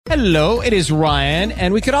Hello, it is Ryan,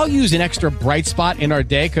 and we could all use an extra bright spot in our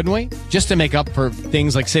day, couldn't we? Just to make up for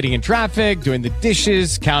things like sitting in traffic, doing the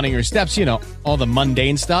dishes, counting your steps, all the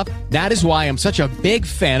mundane stuff. That is why I'm such a big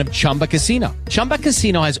fan of Chumba Casino. Chumba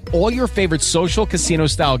Casino has all your favorite social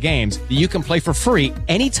casino-style games that you can play for free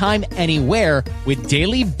anytime, anywhere with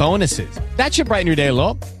daily bonuses. That should brighten your day a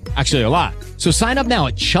little. Actually, a lot. So sign up now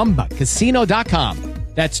at ChumbaCasino.com.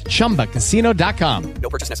 That's ChumbaCasino.com. No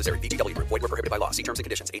purchase necessary. VGW Group. Void where prohibited by law. See terms and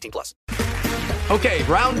conditions. 18+. Okay,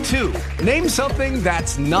 round two. Name something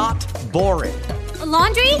that's not boring. A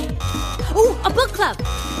laundry? Ooh, a book club.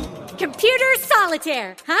 Computer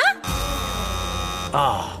solitaire, huh?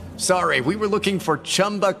 Ah, sorry. We were looking for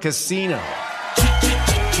Chumba Casino.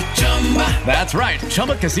 That's right.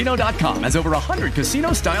 ChumbaCasino.com has over 100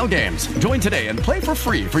 casino-style games. Join today and play for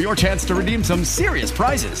free for your chance to redeem some serious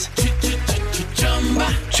prizes.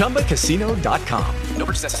 ChumbaCasino.com. No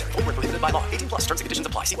purchase necessary. Void where prohibited by law. 18+. Terms and conditions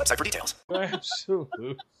apply. See website for details.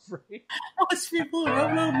 Absolute freak. Those people are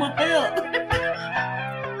all over my head.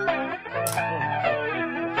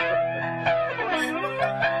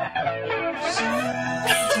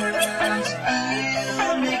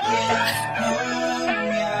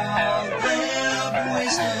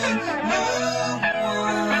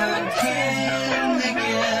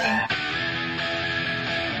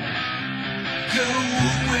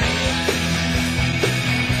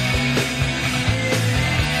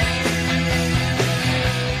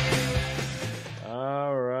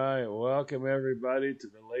 All right, welcome everybody to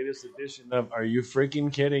the latest edition of Are You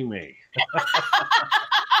Freaking Kidding Me?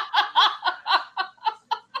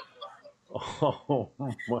 Oh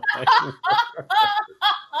my word.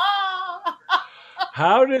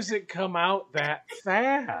 How does it come out that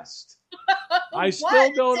fast? I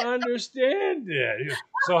still don't understand it.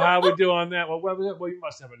 So how we do on that? Well, you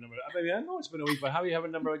must have a number. I mean, I know it's been a week, but how do you have a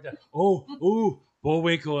number like that? Oh,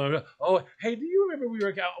 Bullwinkle. Oh, hey, do you remember we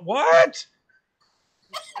were out? What?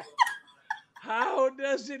 How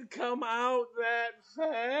does it come out that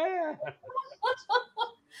fast?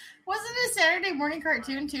 Wasn't it a Saturday morning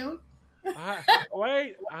cartoon too? I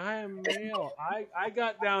am male. I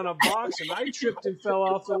got down a box and I tripped and fell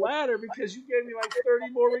off the ladder because you gave me like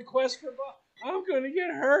 30 more requests for box. I'm going to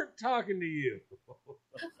get hurt talking to you.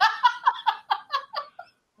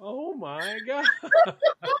 Oh my God.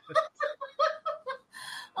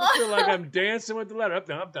 I feel like I'm dancing with the ladder. Up,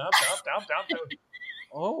 down, up, down, up, down, up, down, up, down, up, down.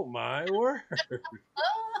 Oh my word.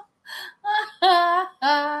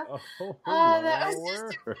 That was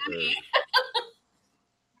just too funny.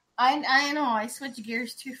 I know, I switch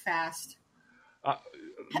gears too fast.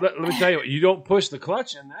 Let me tell you, you don't push the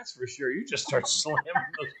clutch in, that's for sure. You just start slamming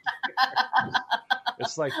those gears.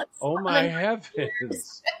 It's like, oh my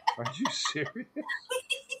heavens. Are you serious?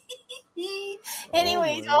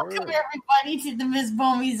 Anyways, welcome everybody to the Miss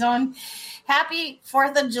Bomey Zone. Happy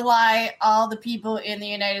 4th of July, all the people in the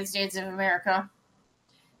United States of America.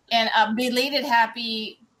 And a belated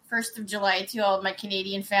happy 1st of July to all of my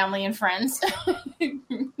Canadian family and friends.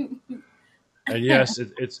 And yes,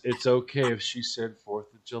 it's okay if she said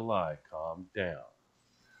 4th of July. Calm down.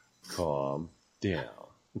 Calm down.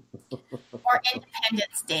 Or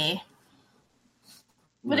Independence Day.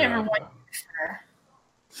 Whatever one you prefer.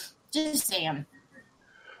 Just saying.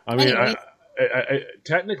 I mean, Anyway. I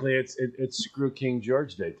technically, it's Screw King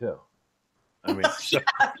George Day too. I mean, so,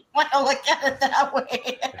 Want to look at it that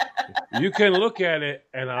way? you can look at it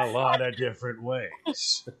in a lot of different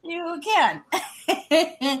ways. You can.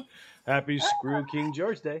 Happy Screw King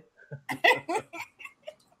George Day.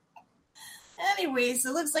 Anyways,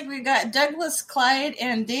 it looks like we've got Douglas, Clyde,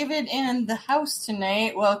 and David in the house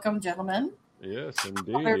tonight. Welcome, gentlemen. Yes, Hope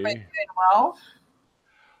everybody's indeed. doing well.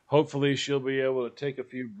 Hopefully, she'll be able to take a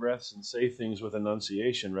few breaths and say things with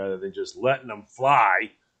enunciation rather than just letting them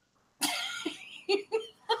fly.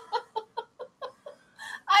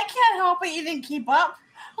 I can't help it. You didn't keep up.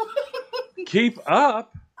 Keep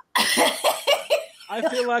up? I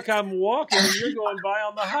feel like I'm walking and you're going by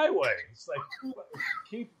on the highway. It's like,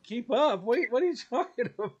 keep up. What are you talking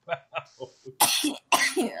about?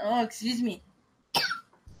 Oh, excuse me.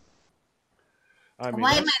 I mean,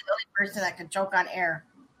 Why am I the only person that can choke on air?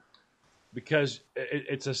 because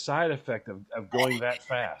it's a side effect of going that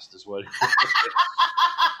fast is what it is.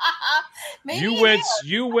 Maybe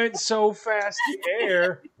You went so fast the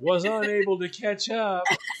air was unable to catch up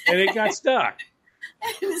and it got stuck.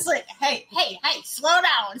 It's like, hey, slow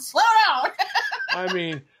down. I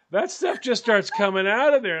mean, that stuff just starts coming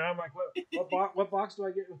out of there, and I'm like, what box do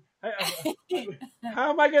I get? How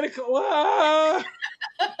am I going to?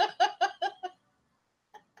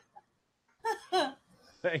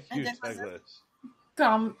 Thank you, Douglas.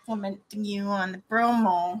 complimenting you on the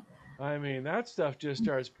promo. I mean, that stuff just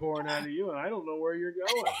starts pouring out of you, and I don't know where you're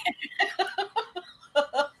going.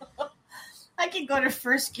 I can go to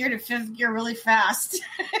first gear to fifth gear really fast.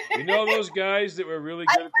 You know those guys that were really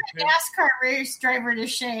I good at put the a NASCAR race driver to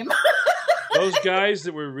shame. those guys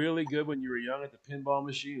that were really good when you were young at the pinball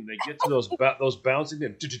machine. They get to those bouncing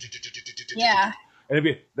them. Yeah.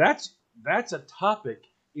 And that's a topic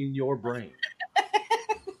in your brain.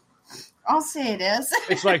 I'll say it is.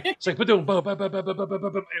 It's like boom, boom, boom, boom, boom, boom, boom, boom,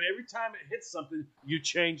 boom, and every time it hits something, you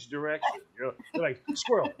change direction. You're like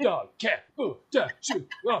squirrel, dog, cat, ooh, duh, shoot,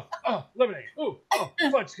 lemonade, ooh,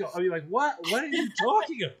 fudge skull. I mean, like what? What are you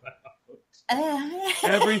talking about?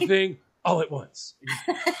 Everything all at once.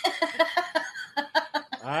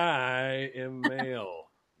 I am male.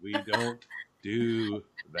 We don't do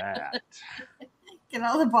that. Get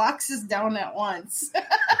all the boxes down at once.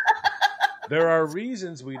 There are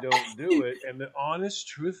reasons we don't do it, and the honest,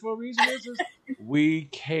 truthful reason is we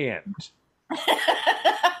can't.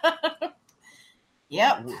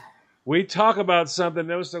 Yep. We talk about something,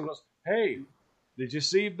 then someone goes, hey, did you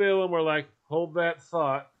see Bill? And we're like, hold that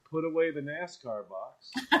thought, put away the NASCAR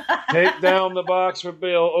box, take down the box for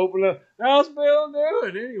Bill, open up, how's Bill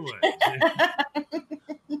doing anyway?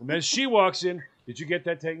 And then she walks in, did you get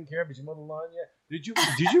that taken care of? Did you mow the lawn yet? Did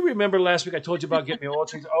you remember last week I told you about getting the oil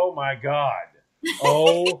change? Oh my God.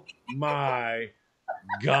 Oh my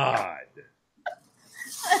God.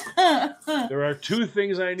 There are two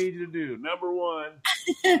things I need you to do. Number one,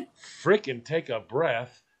 frickin' take a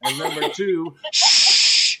breath. And number two,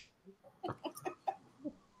 shh.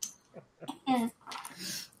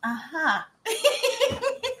 Uh-huh.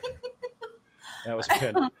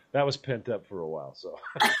 That was pent up for a while, so.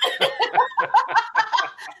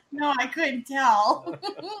 No, I couldn't tell.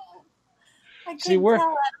 See, we're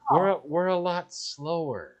a lot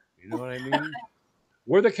slower. You know what I mean?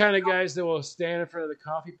 We're the kind of guys that will stand in front of the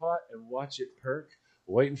coffee pot and watch it perk,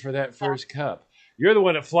 waiting for that first cup. You're the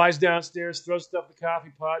one that flies downstairs, throws stuff in the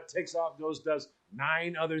coffee pot, takes off, does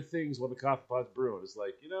 9 other things while the coffee pot's brewing. It's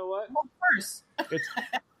like, you know what? Well, first.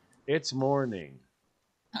 It's morning.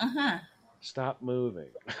 Uh-huh. Stop moving.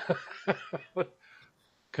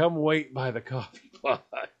 Come wait by the coffee pot.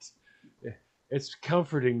 It's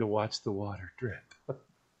comforting to watch the water drip.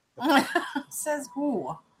 Says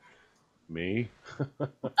who? Me.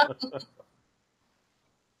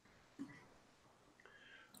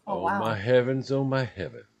 Oh, wow. My heavens, oh my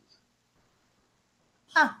heavens.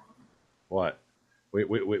 Huh. What?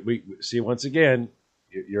 We see, once again,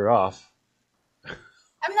 you're off.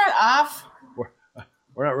 I'm not off.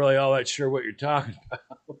 We're not really all that sure what you're talking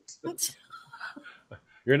about.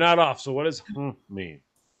 You're not off, so what does mean?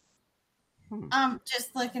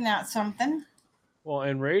 Just looking at something. Well,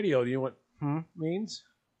 in radio, do you know what means?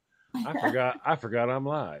 I forgot I'm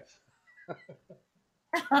live.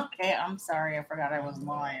 Okay, I'm sorry. I forgot I was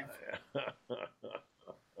live.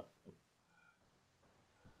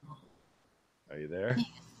 Are you there?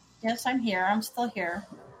 Yes, I'm here. I'm still here.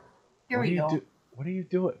 Here we go. What are you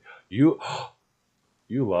doing? You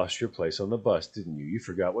lost your place on the bus, didn't you? You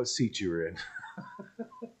forgot what seat you were in.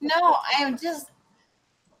 No, I'm just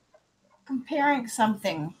comparing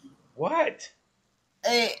something. What?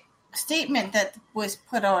 A statement that was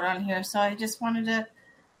put out on here, so I just wanted to...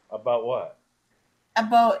 About what?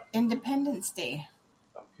 About Independence Day.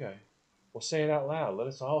 Okay. Well, say it out loud. Let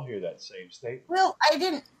us all hear that same statement. Well, I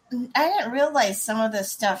didn't realize some of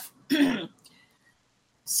this stuff.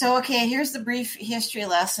 So, okay, here's the brief history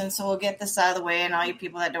lesson. So we'll get this out of the way, and all you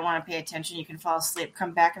people that don't want to pay attention, you can fall asleep.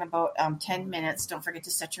 Come back in about 10 minutes. Don't forget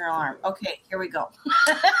to set your alarm. Okay, here we go.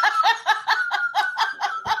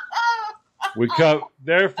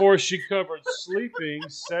 Therefore, she covered sleeping,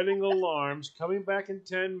 setting alarms, coming back in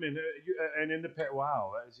 10 minutes, and independent.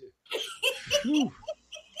 Wow, that is it.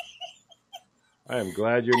 I am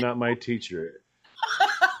glad you're not my teacher.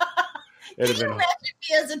 Can you imagine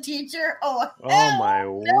me as a teacher? Oh my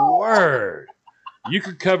word. You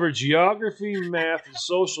could cover geography, math, and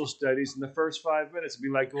social studies in the first 5 minutes and be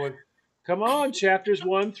like going, come on, chapters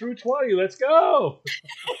 1 through 20, let's go.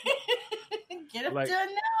 Get them done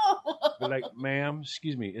now. Be like, ma'am,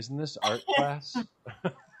 excuse me, isn't this art class?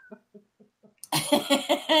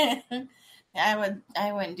 I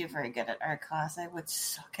wouldn't do very good at art class. I would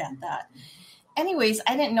suck at that. Anyways,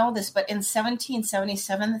 I didn't know this, but in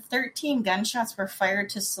 1777, 13 gunshots were fired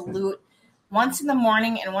to salute, once in the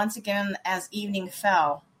morning and once again as evening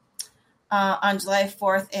fell, on July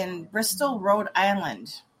 4th in Bristol, Rhode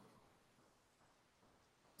Island.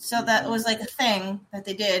 So that was like a thing that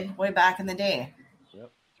they did way back in the day. Yep,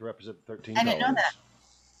 to represent 13 I didn't know that.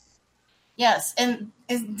 Yes, and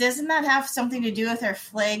doesn't that have something to do with our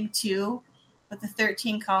flag too, with the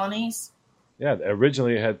 13 colonies? Yeah,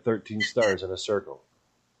 originally it had 13 stars in a circle.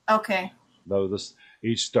 Okay. Though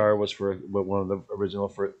each star was for one of the original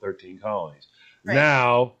 13 colonies. Right.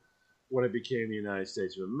 Now, when it became the United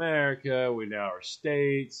States of America, we now are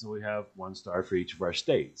states, and we have one star for each of our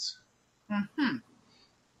states. Mm-hmm.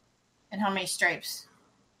 And how many stripes?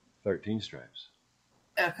 13 stripes.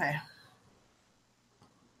 Okay.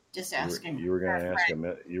 Just asking. You were going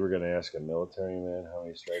to ask a military man how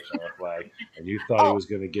many stripes on a flag, and you thought he was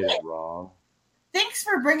going to get it wrong. Thanks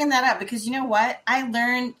for bringing that up, because you know what? I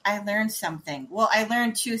learned something. Well, I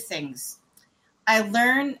learned two things. I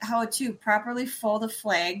learned how to properly fold a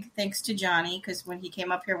flag, thanks to Johnny, because when he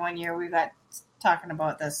came up here one year, we got talking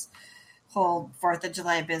about this whole 4th of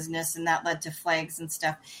July business, and that led to flags and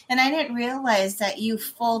stuff. And I didn't realize that you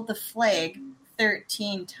fold the flag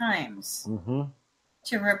 13 times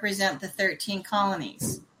to represent the 13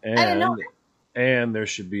 colonies. I didn't know that. And there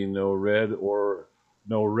should be no red or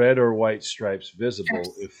white stripes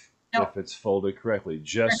visible if it's folded correctly.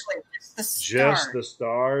 Just the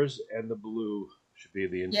stars and the blue should be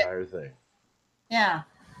the entire thing. Yeah.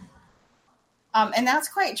 And that's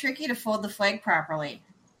quite tricky to fold the flag properly.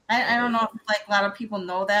 I don't know if a lot of people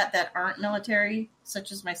know that aren't military,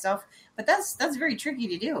 such as myself, but that's very tricky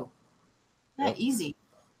to do. Not easy.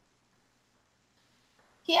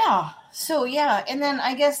 Yeah. So and then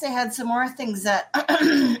I guess they had some more things that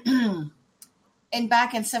and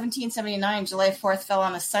back in 1779, July 4th fell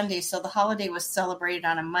on a Sunday, so the holiday was celebrated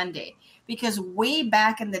on a Monday. Because way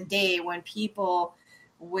back in the day when people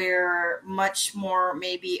were much more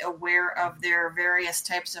maybe aware of their various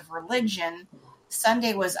types of religion,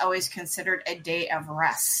 Sunday was always considered a day of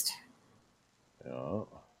rest. Yeah.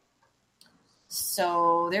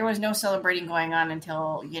 So there was no celebrating going on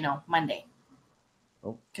until, Monday.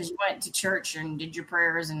 Because you went to church and did your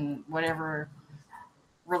prayers and whatever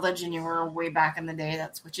religion you were way back in the day,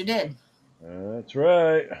 that's what you did. That's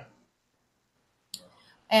right.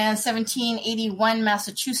 And 1781,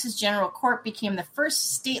 Massachusetts General Court became the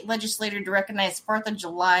first state legislature to recognize 4th of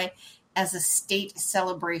July as a state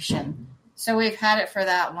celebration. So we've had it for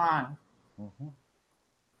that long. Mm-hmm.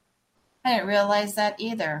 I didn't realize that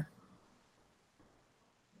either.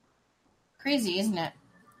 Crazy, isn't it?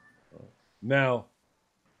 Now,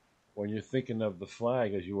 when you're thinking of the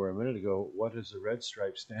flag, as you were a minute ago, what does the red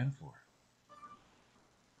stripe stand for?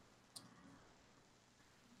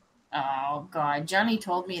 Oh, God. Johnny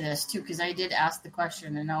told me this, too, because I did ask the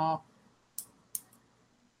question, and all.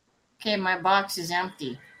 Okay, my box is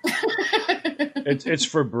empty. It's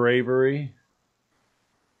for bravery.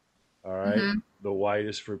 All right. Mm-hmm. The white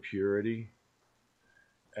is for purity.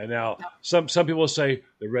 And now, some people say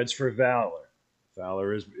the red's for valor.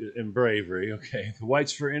 Valor is in bravery. Okay. The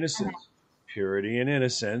white's for innocence. Purity and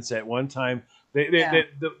innocence. At one time, the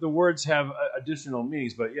words have additional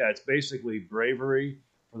meanings, but it's basically bravery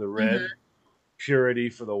for the red, purity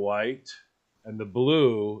for the white, and the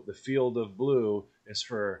blue, the field of blue, is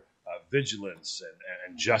for vigilance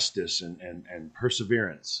and justice and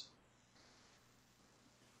perseverance.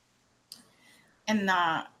 And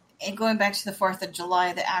going back to the 4th of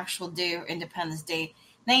July, the actual day of Independence Day,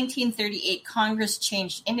 1938, Congress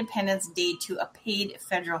changed Independence Day to a paid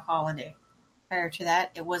federal holiday. Prior to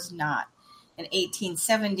that, it was not. In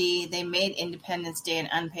 1870, they made Independence Day an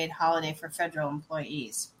unpaid holiday for federal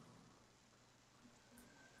employees.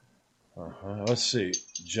 Let's see.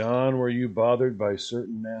 John, were you bothered by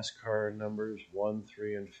certain NASCAR numbers 1,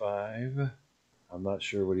 3, and 5? I'm not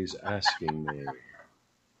sure what he's asking me.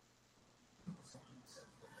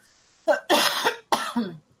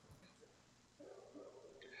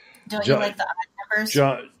 Don't you like the odd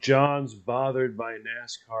numbers? John's bothered by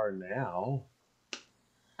NASCAR now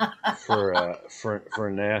for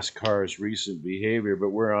NASCAR's recent behavior, but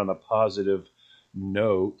we're on a positive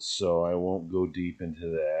note, so I won't go deep into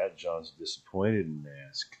that. John's disappointed in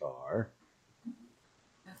NASCAR.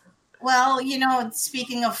 Well,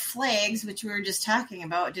 speaking of flags, which we were just talking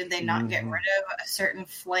about, did they not get rid of a certain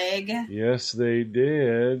flag? Yes, they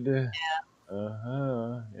did. Yeah.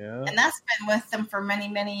 Yeah. And that's been with them for many,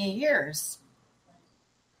 many years.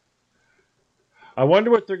 I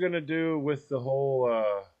wonder what they're going to do with the whole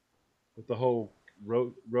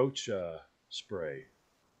roach spray.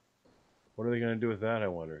 What are they going to do with that, I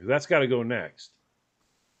wonder? That's got to go next.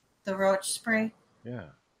 The roach spray? Yeah.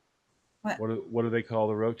 What do they call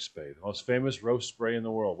the roach spray? The most famous roach spray in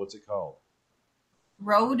the world. What's it called?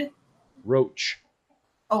 Roach.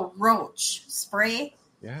 Oh, roach spray?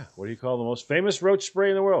 Yeah. What do you call the most famous roach spray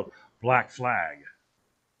in the world? Black Flag.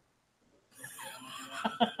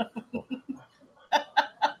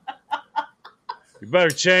 You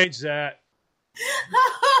better change that.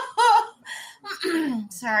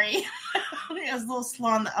 Sorry. I was a little slow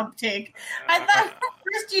on the uptake. I thought at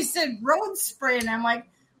first you said road spray, and I'm like,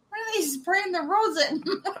 what are they spraying the roads at?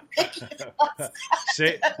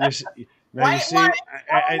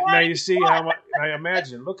 Now you see how much. I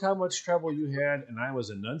imagine. Look how much trouble you had, and I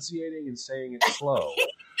was enunciating and saying it slow.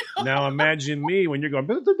 Now imagine me when you're going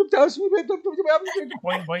boing boing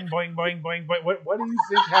boing boing boing. What do you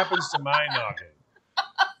think happens to my noggin?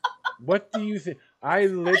 What do you think? I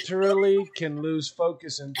literally can lose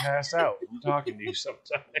focus and pass out. I'm talking to you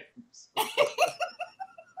sometimes.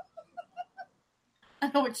 I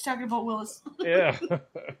know what you're talking about, Willis. Yeah.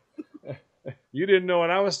 You didn't know what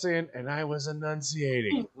I was saying, and I was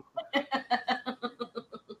enunciating.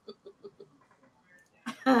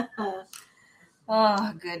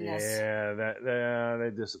 Oh goodness. Yeah, they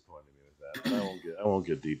disappointed me with that. But I won't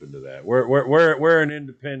get deep into that. We're in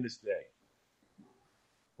Independence Day.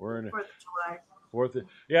 We're in 4th of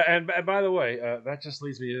July. Yeah, and by the way, that just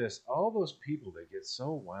leads me to this. All those people that get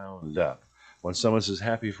so wound up when someone says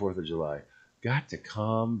Happy 4th of July, got to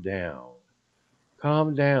calm down.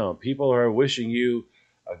 Calm down. People are wishing you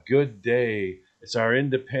a good day. It's our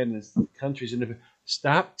independence. The country's independent.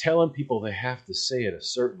 Stop telling people they have to say it a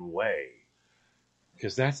certain way.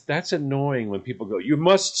 Because that's annoying when people go, you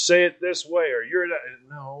must say it this way or you're not.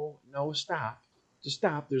 No, stop. Just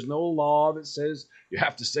stop. There's no law that says you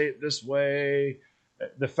have to say it this way.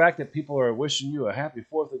 The fact that people are wishing you a happy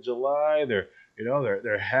 4th of July, they're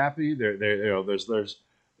happy. There's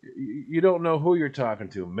you don't know who you're talking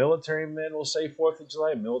to. Military men will say 4th of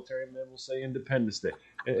July. Military men will say Independence Day.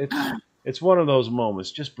 It's one of those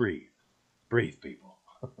moments. Just breathe. Breathe, people.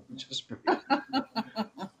 Just breathe.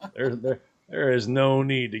 There is no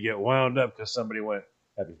need to get wound up because somebody went,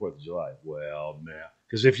 Happy 4th of July. Well, man.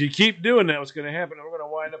 Because if you keep doing that, what's going to happen? We're going to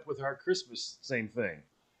wind up with our Christmas same thing.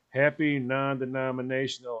 Happy,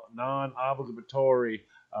 non-denominational, non-obligatory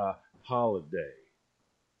holiday.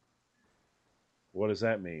 What does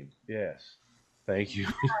that mean? Yes. Thank you.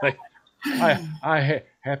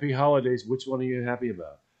 Happy holidays. Which one are you happy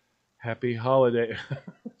about? Happy holiday.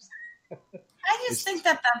 I just think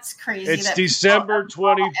that's crazy. It's December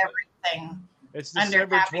 20. Everything. It's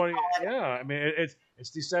December 20. Yeah, I mean it's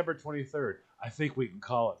December 23rd. I think we can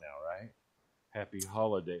call it now, right? Happy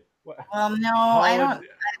holiday. What? Well, no, I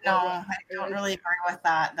don't really agree with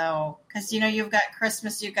that though, because you've got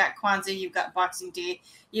Christmas, you've got Kwanzaa, you've got Boxing Day,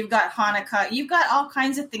 you've got Hanukkah, you've got all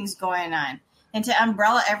kinds of things going on, and to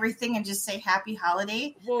umbrella everything and just say Happy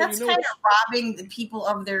Holiday, that's kind of robbing the people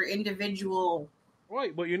of their individual.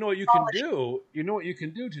 Right. Well, you know what you can do. You know what you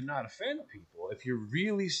can do to not offend people. If you're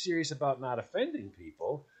really serious about not offending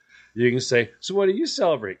people, you can say, "So, what do you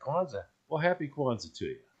celebrate, Kwanzaa?" Well, Happy Kwanzaa to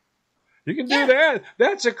you. You can do that.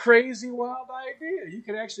 That's a crazy, wild idea. You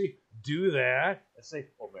can actually do that and say,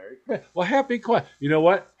 well, Happy Kwanzaa. You know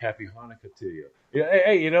what? Happy Hanukkah to you.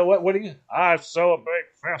 Hey, you know what? What do you? I celebrate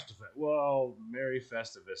Festivus. Well, Merry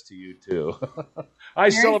Festivus to you too. I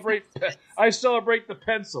celebrate the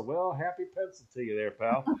pencil. Well, Happy Pencil to you there,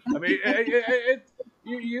 pal. I mean,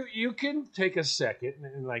 you can take a second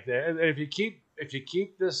and like that. And if you keep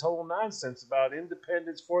this whole nonsense about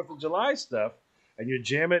Independence, 4th of July stuff, and you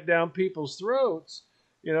jam it down people's throats,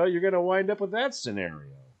 you're going to wind up with that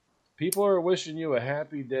scenario. People are wishing you a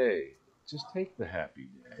happy day. Just take the happy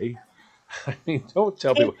day. I mean, don't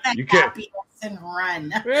tell people you can't and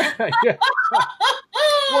run. Yeah.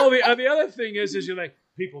 Well, the other thing is you're like,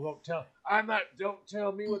 people don't tell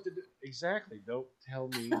me what to do. Exactly. Don't tell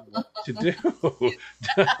me what to do.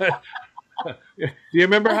 Do you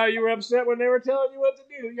remember how you were upset when they were telling you what to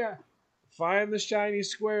do? Yeah. Find the shiny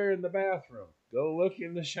square in the bathroom. Go look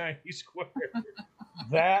in the shiny square.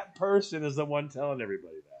 That person is the one telling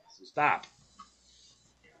everybody that. So stop.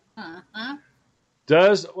 Uh-huh.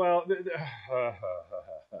 Does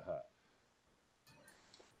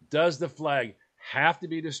the flag have to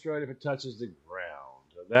be destroyed if it touches the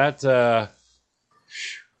ground? That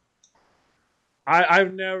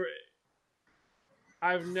I've never.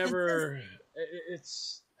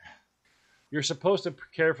 It's you're supposed to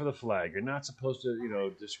care for the flag. You're not supposed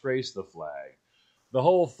to disgrace the flag. The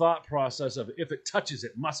whole thought process of if it touches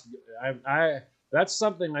it must be. That's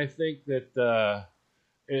something I think that.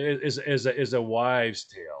 Is a wives'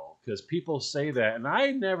 tale because people say that, and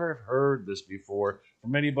I never heard this before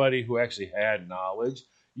from anybody who actually had knowledge.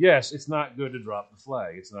 Yes, it's not good to drop the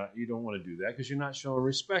flag. It's not. You don't want to do that because you're not showing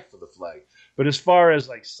respect for the flag. But as far as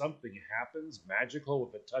like something happens magical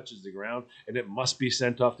if it touches the ground and it must be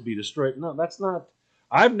sent off to be destroyed, no, that's not.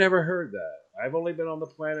 I've never heard that. I've only been on the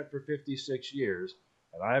planet for 56 years,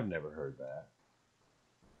 and I've never heard that.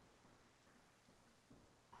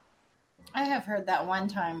 I have heard that one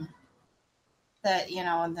time that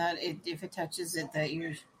that if it touches it, that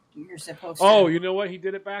you're supposed to. Oh, you know what? He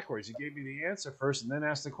did it backwards. He gave me the answer first and then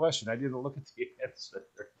asked the question. I didn't look at the answer.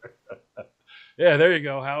 Yeah, there you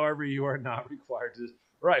go. However, you are not required to.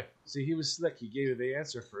 Right. See, he was slick. He gave you the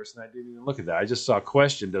answer first, and I didn't even look at that. I just saw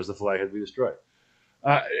question, does the flag have to be destroyed?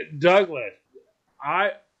 Douglas,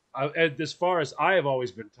 as far as I have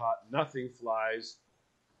always been taught, nothing flies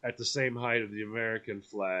at the same height of the American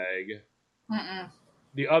flag. Mm-mm.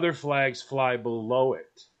 The other flags fly below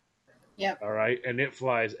it. Yep. All right, and it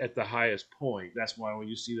flies at the highest point. That's why when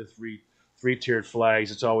you see the three-tiered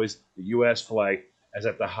flags, it's always the U.S. flag as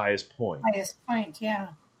at the highest point. Highest point, yeah.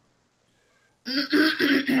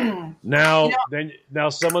 Now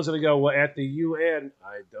someone's going to go, well, at the UN,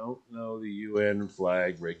 I don't know the UN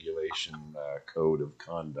flag regulation code of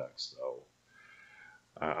conduct, so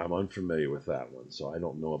I'm unfamiliar with that one, so I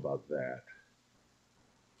don't know about that.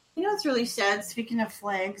 You know what's really sad? Speaking of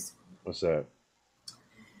flags. What's that?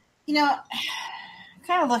 I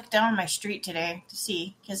kind of looked down my street today to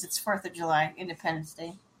see, because it's 4th of July, Independence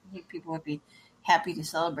Day. I think people would be happy to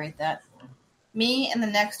celebrate that. Me and the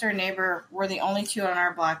next door neighbor were the only two on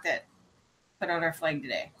our block that put out our flag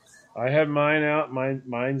today. I had mine out.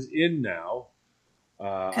 Mine's in now.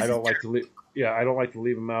 I don't like to leave. Yeah, I don't like to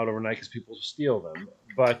leave them out overnight because people steal them.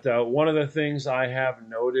 But one of the things I have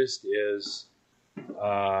noticed is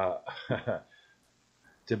to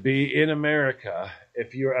be in America,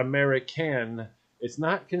 if you're American, it's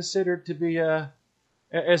not considered to be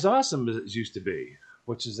as awesome as it used to be,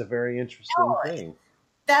 which is a very interesting thing.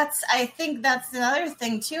 I think that's another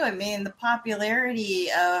thing too. I mean, the popularity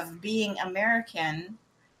of being American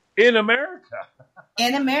in America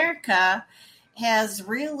has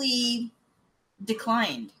really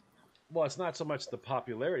declined. Well, it's not so much the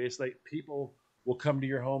popularity. It's like people will come to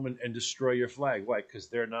your home and destroy your flag. Why? Because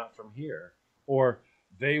they're not from here, or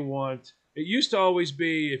they want. It used to always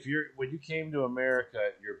be when you came to America,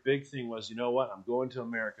 your big thing was, you know what? I'm going to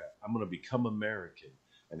America. I'm going to become American.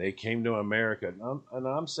 And they came to America. And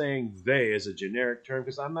I'm saying they as a generic term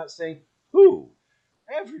because I'm not saying who.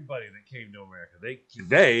 Everybody that came to America.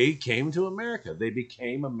 They came to America. They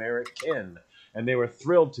became American. And they were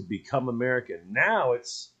thrilled to become American. Now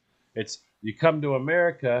it's you come to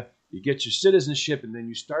America, you get your citizenship, and then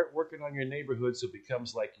you start working on your neighborhood so it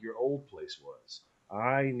becomes like your old place was.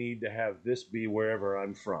 I need to have this be wherever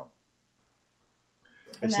I'm from.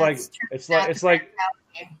 It's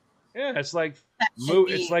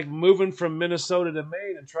like moving from Minnesota to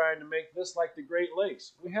Maine and trying to make this like the Great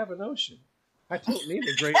Lakes. We have an ocean. I don't need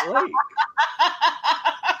a Great Lake.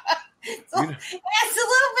 It's a little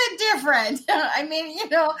bit different. I mean,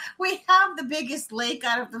 we have the biggest lake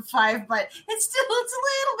out of the 5, but it's a little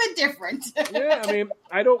bit different. Yeah, I mean,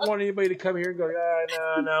 I don't want anybody to come here and go,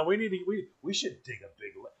 no, we should dig a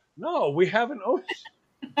big lake. No, we have an ocean.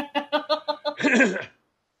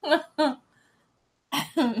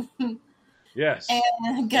 Yes.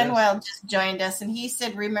 And Gunwild just joined us, and he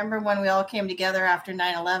said, remember when we all came together after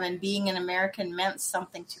 9/11, being an American meant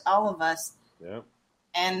something to all of us. Yeah.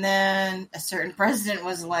 And then a certain president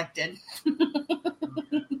was elected.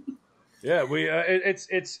 Yeah, but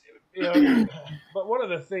one of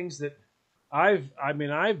the things that I've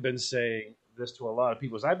been saying this to a lot of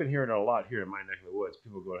people is I've been hearing it a lot here in my neck of the woods.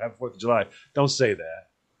 People go, have 4th of July. Don't say that.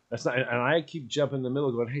 That's not, and I keep jumping in the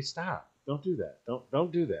middle going, hey, stop. Don't do that.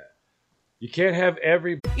 Don't do that. You can't have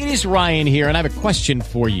every. It is Ryan here, and I have a question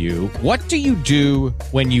for you. What do you do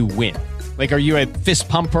when you win? Like, are you a fist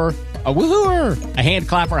pumper, a woohooer, a hand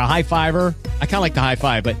clapper, a high fiver? I kind of like the high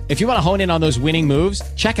five, but if you want to hone in on those winning moves,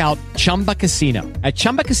 check out Chumba Casino. At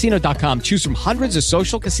ChumbaCasino.com, choose from hundreds of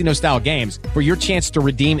social casino-style games for your chance to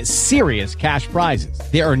redeem serious cash prizes.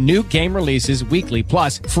 There are new game releases weekly,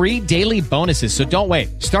 plus free daily bonuses. So don't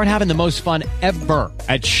wait. Start having the most fun ever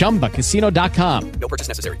at ChumbaCasino.com. No purchase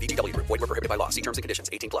necessary. VGW Group. Void where prohibited by law. See terms and conditions.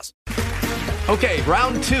 18+. Okay,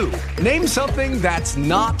 round 2. Name something that's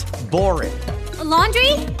not boring. A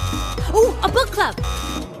laundry? Ooh, a book club.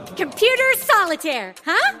 Computer solitaire,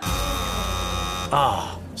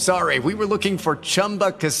 huh? Sorry, we were looking for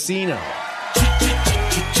Chumba Casino.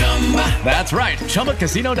 That's right.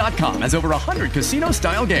 ChumbaCasino.com has over 100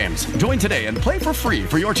 casino-style games. Join today and play for free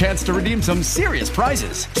for your chance to redeem some serious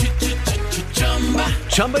prizes.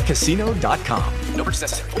 ChumbaCasino.com. No purchase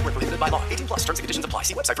necessary. Void where prohibited by law. 18+. Terms and conditions apply.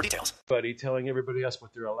 See website for details. Telling everybody else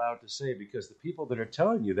what they're allowed to say, because the people that are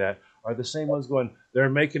telling you that are the same ones going, they're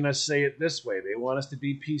making us say it this way. They want us to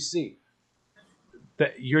be PC.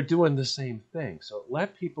 That you're doing the same thing. So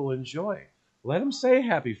let people enjoy. Let them say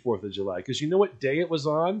happy 4th of July, because you know what day it was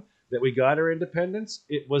on that we got our independence?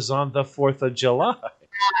 It was on the 4th of July.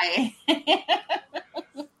 July.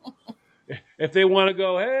 If they want to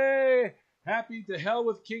go, hey, happy to hell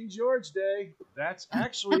with King George Day, that's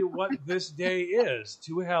actually what this day is.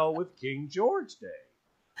 To hell with King George Day.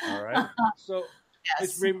 All right? So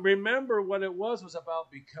Yes. remember what it was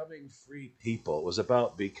about becoming free people. It was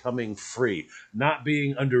about becoming free, not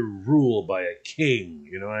being under rule by a king.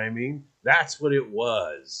 You know what I mean? That's what it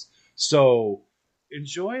was. So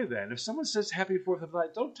enjoy that. And if someone says Happy 4th of July,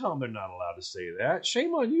 don't tell them they're not allowed to say that.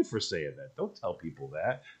 Shame on you for saying that. Don't tell people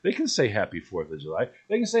that. They can say Happy 4th of July.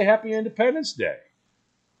 They can say Happy Independence Day.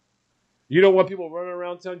 You don't want people running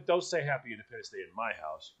around telling, don't say Happy Independence Day in my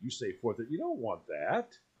house. You say 4th of, you don't want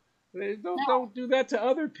that. Don't do that to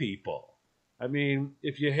other people. I mean,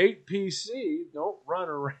 if you hate PC, don't run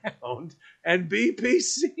around and be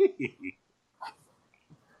PC.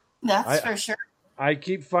 That's for sure. I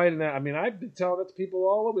keep finding that. I mean, I've been telling that to people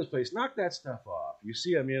all over the place. Knock that stuff off. You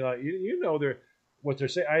see, I mean, you know what they're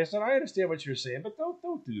saying. I said, I understand what you're saying, but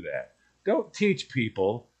don't do that. Don't teach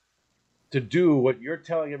people to do what you're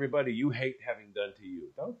telling everybody you hate having done to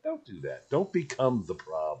you. Don't do that. Don't become the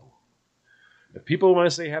problem. If people want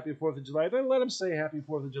to say Happy 4th of July, then let them say Happy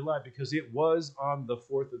 4th of July, because it was on the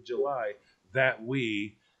 4th of July that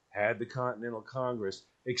we had the Continental Congress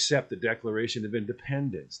accept the Declaration of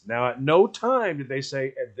Independence. Now, at no time did they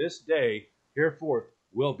say, at this day, hereforth,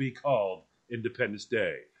 will be called Independence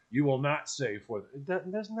Day. You will not say for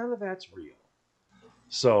none of that's real.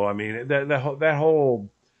 So, I mean, that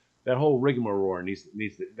whole rigmarole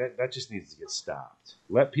that just needs to get stopped.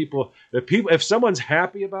 Let people, if someone's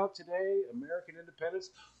happy about today, American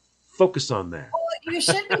independence, focus on that. Well, you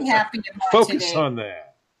should be happy about Focus today. on that.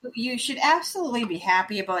 You should absolutely be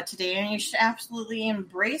happy about today, and you should absolutely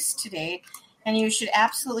embrace today, and you should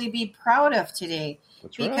absolutely be proud of today.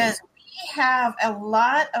 That's because we have a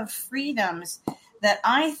lot of freedoms that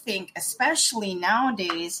I think, especially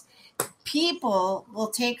nowadays, people will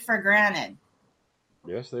take for granted.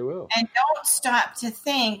 Yes, they will. And don't stop to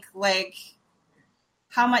think, like,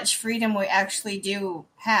 how much freedom we actually do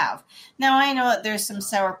have. Now, I know that there's some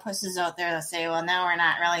sourpusses out there that say, well, now we're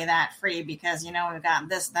not really that free because, you know, we've got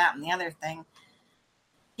this, that, and the other thing.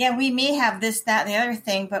 Yeah, we may have this, that, and the other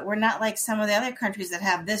thing, but we're not like some of the other countries that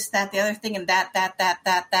have this, that, the other thing, and that,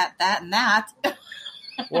 and that.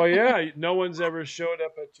 Well, yeah, no one's ever showed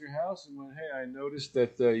up at your house and went, hey, I noticed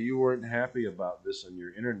that you weren't happy about this on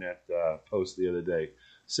your internet post the other day.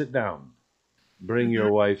 Sit down. Bring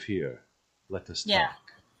your wife here. Let us talk.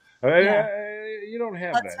 You don't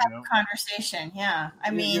have Let's that. have a conversation. Yeah.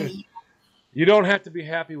 I mean, you don't have to be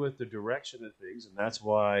happy with the direction of things, and that's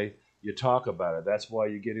why you talk about it. That's why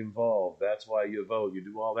you get involved. That's why you vote. You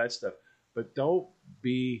do all that stuff. But don't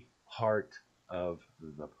be part of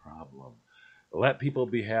the problem. Let people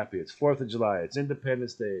be happy. It's 4th of July. It's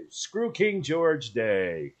Independence Day. Screw King George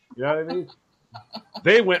Day. You know what I mean?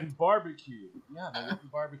 They went and barbecued. Yeah, they went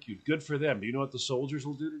and barbecued. Good for them. Do you know what the soldiers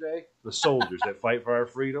will do today? The soldiers that fight for our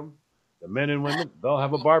freedom, the men and women, they'll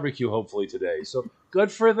have a barbecue hopefully today. So good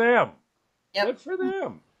for them. Yep. Good for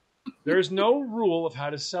them. There's no rule of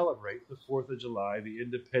how to celebrate the 4th of July, the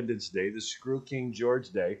Independence Day, the Screw King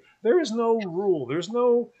George Day. There is no rule. There's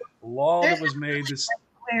no law that was made.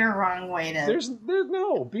 Clear wrong way to. There's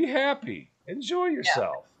no. Be happy. Enjoy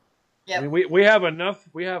yourself. Yep. I mean, we have enough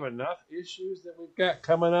issues that we've got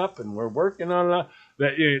coming up, and we're working on it.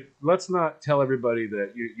 That let's not tell everybody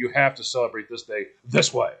that you have to celebrate this day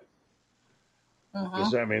this way.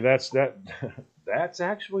 Because I mean, that's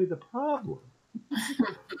actually the problem.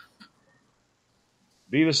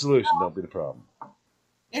 Be the solution, don't be the problem.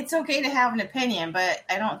 It's okay to have an opinion, but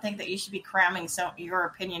I don't think that you should be cramming your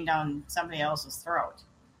opinion down somebody else's throat.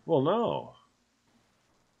 Well, no.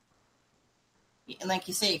 And like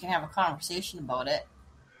you say, you can have a conversation about it.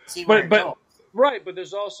 See where it goes. Right, but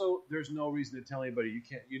there's no reason to tell anybody you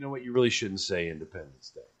can't. You know what? You really shouldn't say Independence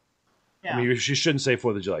Day. Yeah. I mean, you shouldn't say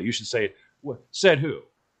 4th of July. You should say said who.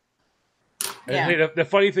 Yeah. And the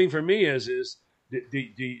funny thing for me is do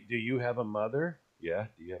you have a mother? Yeah.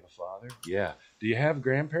 Do you have a father? Yeah. Do you have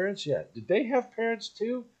grandparents? Yeah. Did they have parents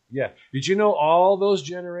too? Yeah. Did you know all those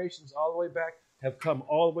generations all the way back have come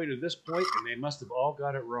all the way to this point, and they must have all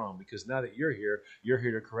got it wrong, because now that you're here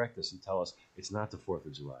to correct us and tell us it's not the 4th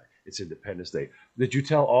of July. It's Independence Day. Did you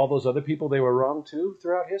tell all those other people they were wrong too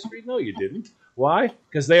throughout history? No, you didn't. Why?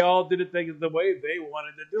 Because they all did it the way they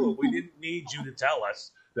wanted to do it. We didn't need you to tell us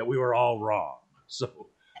that we were all wrong. So,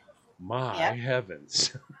 my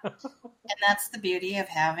heavens. And that's the beauty of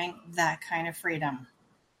having that kind of freedom.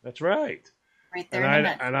 That's right. Right there.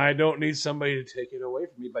 And I don't need somebody to take it away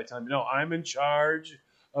from me by telling me, no, I'm in charge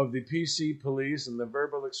of the PC police and the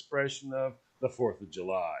verbal expression of the 4th of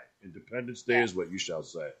July. Independence Day is what you shall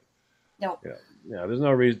say. Nope. Yeah. There's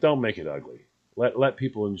no reason. Don't make it ugly. Let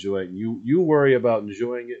people enjoy it. You worry about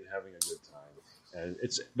enjoying it and having a good time. And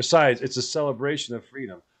it's a celebration of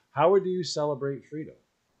freedom. How do you celebrate freedom?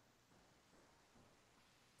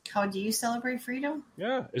 How do you celebrate freedom?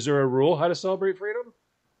 Yeah. Is there a rule how to celebrate freedom?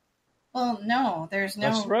 Well, no, there's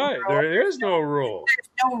no. That's right. Rule. There is no rule. There's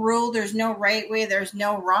no rule. There's no right way. There's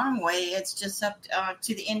no wrong way. It's just up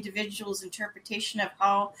to the individual's interpretation of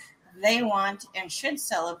how they want and should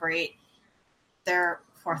celebrate their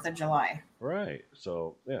 4th of July. Right.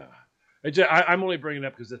 So, yeah. I'm only bringing it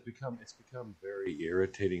up because it's become very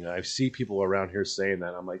irritating. I see people around here saying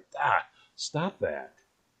that. I'm like, stop that.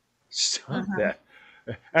 Stop that.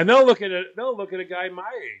 And they'll look at a guy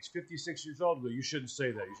my age, 56 years old, and go, you shouldn't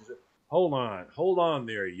say that. You should say, hold on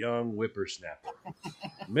there, young whippersnapper.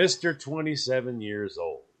 Mr. 27 years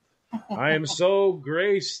old. I am so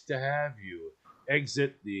graced to have you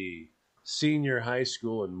exit the senior high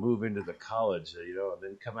school and move into the college, and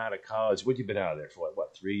then come out of college. What, you been out of there for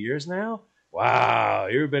what 3 years now? Wow,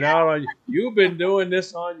 you've been doing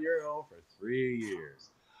this on your own for 3 years.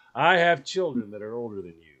 I have children that are older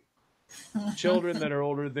than you. Children that are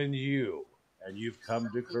older than you, and you've come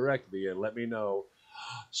to correct me and let me know,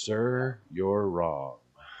 sir, you're wrong.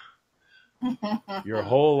 Your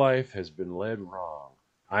whole life has been led wrong.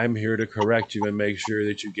 I'm here to correct you and make sure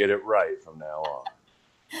that you get it right from now on.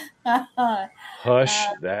 Hush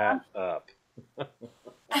that up.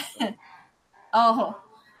 Oh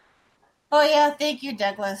yeah, thank you,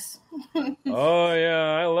 Douglas. Oh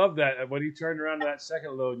yeah, I love that. When he turned around to that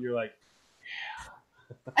second load, and you're like,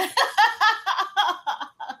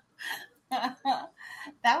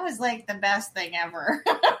 that was like the best thing ever.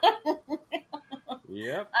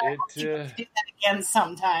 Yep. Do that again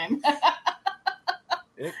sometime.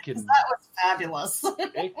 It can. That was fabulous.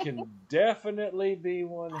 It can definitely be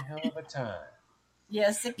one hell of a time.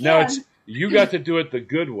 Yes, it can. Now you got to do it the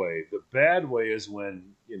good way. The bad way is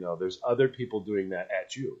when there's other people doing that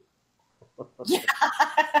at you. Yeah.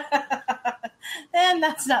 Then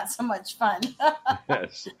that's not so much fun.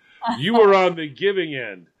 Yes. You were on the giving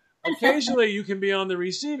end. Occasionally, you can be on the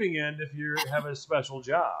receiving end if you have a special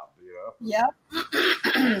job. Yep.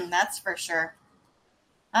 That's for sure.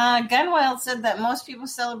 Gunwild said that most people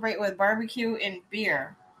celebrate with barbecue and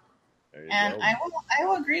beer. And I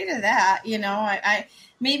will agree to that. I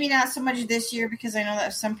maybe not so much this year because I know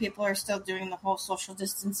that some people are still doing the whole social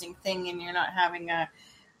distancing thing and you're not having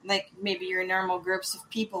maybe your normal groups of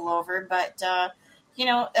people over, but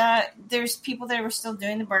there's people that were still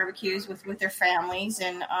doing the barbecues with their families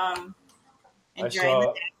and enjoying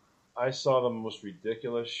the day. I saw the most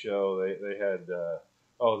ridiculous show. They had the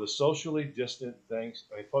socially distant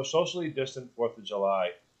 4th of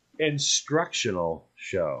July instructional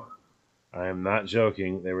show. I am not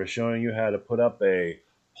joking. They were showing you how to put up a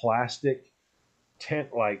plastic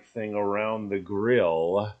tent-like thing around the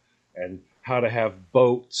grill and how to have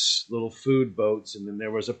boats, little food boats, and then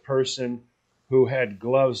there was a person who had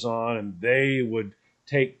gloves on, and they would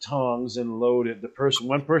take tongs and load it.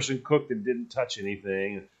 One person cooked and didn't touch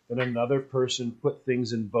anything, then another person put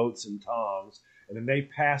things in boats and tongs, and then they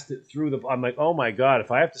passed it through I'm like, oh my God, if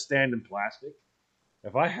I have to stand in plastic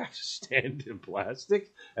and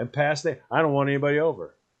pass that, I don't want anybody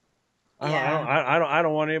over. I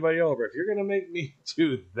don't want anybody over. If you're going to make me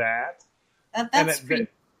do that, that's pretty.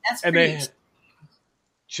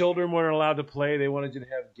 Children weren't allowed to play. They wanted you to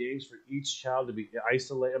have games for each child to be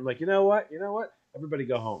isolated. I'm like, you know what? Everybody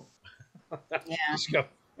go home. Yeah. Just go.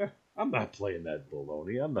 I'm not playing that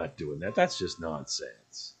baloney. I'm not doing that. That's just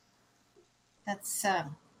nonsense. That's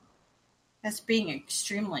being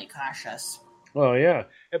extremely cautious. Well, yeah,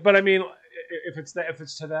 but I mean, if it's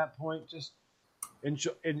to that point, just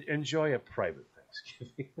enjoy a private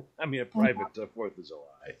Thanksgiving. I mean, a private 4th of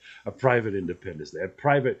July, a private Independence Day, a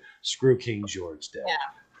private Screw King George Day.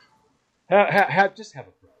 Yeah. Just have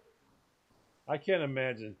a private. I can't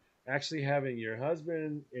imagine actually having your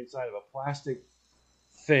husband inside of a plastic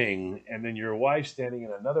thing and then your wife standing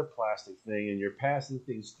in another plastic thing and you're passing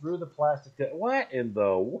things through the plastic. What in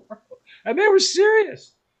the world? And they were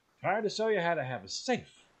serious. Trying to show you how to have a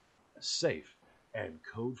safe and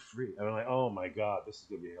code-free. I'm like, oh my God, this is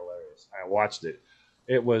going to be hilarious. I watched it.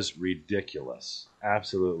 It was ridiculous.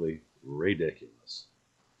 Absolutely ridiculous.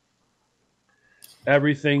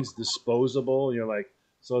 Everything's disposable. You're like,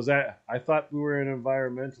 so is that, I thought we were in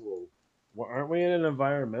environmental, aren't we in an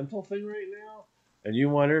environmental thing right now? And you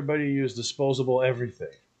want everybody to use disposable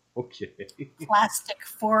everything. Okay. Plastic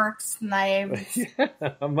forks, knives. Yeah,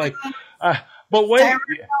 I'm like, but wait,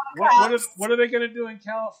 what are they going to do in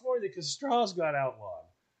California? Because straws got outlawed.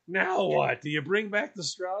 Now what? Do you bring back the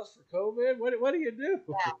straws for COVID? What do you do?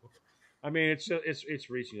 Yeah. I mean, it's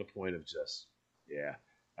reaching a point of just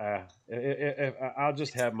I'll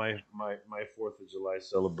just have my 4th of July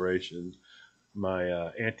celebration, my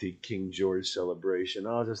anti-King George celebration.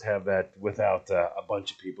 I'll just have that without a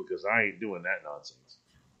bunch of people because I ain't doing that nonsense.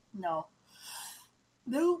 No.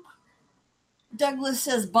 Nope. Douglas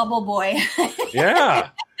says bubble boy. Yeah.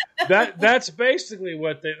 That's basically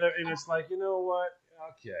what they, and it's like, you know what?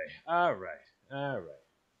 Okay. All right.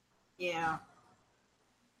 Yeah.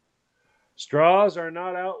 Straws are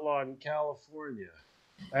not outlawed in California.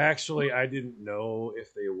 Actually, I didn't know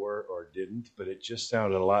if they were or didn't, but it just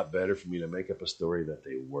sounded a lot better for me to make up a story that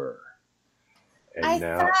they were. And I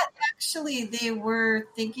now, thought actually they were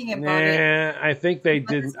thinking about it. nah, I think they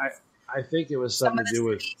didn't. I think it was Some something of to the do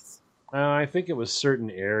with. cities. I think it was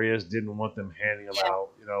certain areas didn't want them handing them out.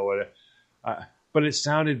 You know what? But it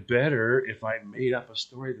sounded better if I made up a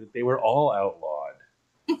story that they were all outlawed.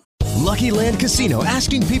 Lucky Land Casino,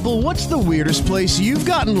 asking people, what's the weirdest place you've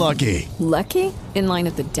gotten lucky? Lucky? In line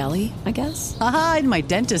at the deli, I guess? Aha, in my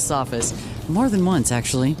dentist's office. More than once,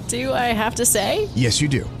 actually. Do I have to say? Yes, you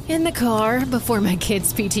do. In the car before my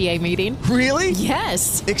kids' PTA meeting. Really?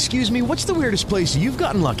 Yes. Excuse me, what's the weirdest place you've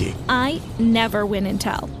gotten lucky? I never win and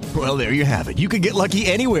tell. Well, there you have it. You can get lucky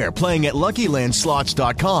anywhere, playing at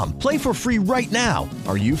LuckyLandSlots.com. Play for free right now.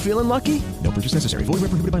 Are you feeling lucky? No purchase necessary. Void where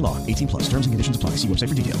prohibited by law. 18+. Terms and conditions apply. See website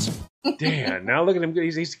for details. Damn! Now look at him.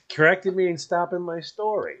 He's correcting me and stopping my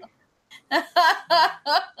story.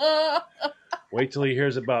 Wait till he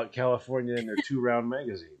hears about California and their 2-round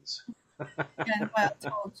magazines. Well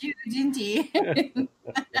told you, didn't he?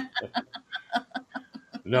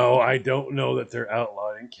 No, I don't know that they're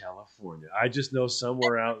outlawed in California. I just know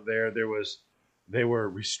somewhere out there they were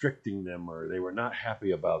restricting them, or they were not happy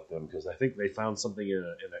about them because I think they found something in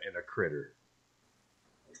a critter.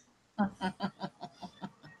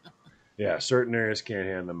 Yeah, certain areas can't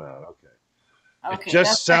hand them out. Okay. It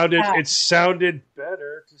just sounded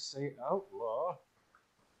better to say outlaw.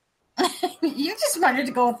 You just wanted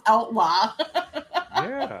to go with outlaw.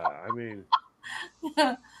 Yeah, I mean,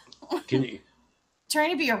 can you?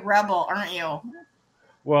 Trying to be a rebel, aren't you?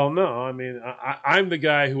 Well, no. I mean, I'm the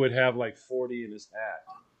guy who would have like 40 in his hat,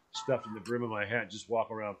 stuffed in the brim of my hat, just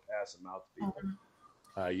walk around, pass them out to people.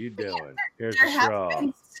 How you doing? Here's the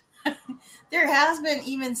straw. There has been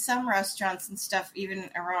even some restaurants and stuff,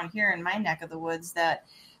 even around here in my neck of the woods, that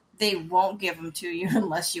they won't give them to you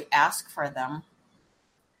unless you ask for them.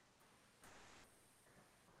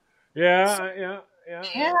 Yeah. It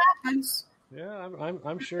happens. Yeah,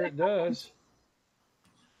 I'm sure it does.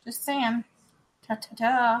 Just saying.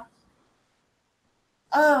 Ta-ta-ta.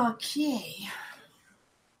 Okay.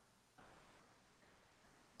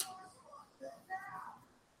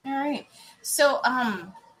 All right. So,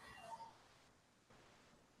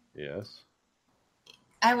 yes.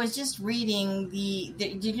 I was just reading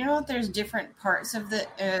did you know that there's different parts of the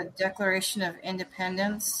Declaration of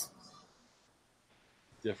Independence?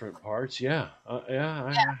 Different parts, yeah.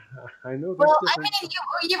 I know. Well, I mean,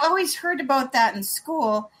 you've always heard about that in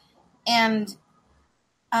school, and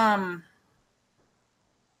they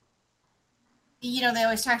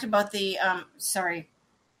always talked about the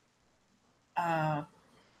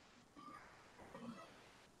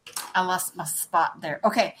I lost my spot there.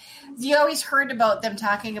 Okay. You always heard about them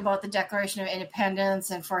talking about the Declaration of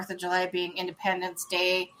Independence and 4th of July being Independence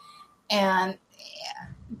Day, and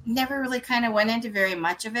never really kind of went into very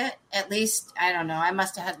much of it. At least, I don't know. I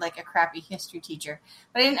must have had like a crappy history teacher.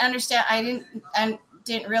 But I didn't understand. I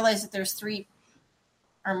didn't realize that there's 3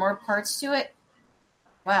 or more parts to it.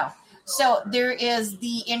 Wow. So there is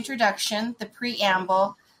the introduction, the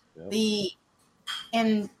preamble, how do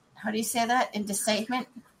you say that? Indictment?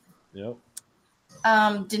 Yep.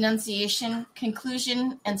 Denunciation,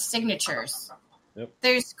 conclusion, and signatures. Yep.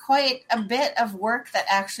 There's quite a bit of work that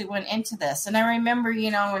actually went into this. And I remember,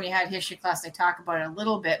 when you had history class, I talk about it a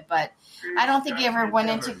little bit, but I don't think you ever went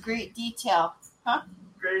into great detail. Huh?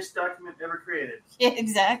 Greatest document ever created. Yeah,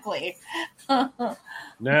 exactly.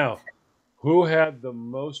 Now, who had the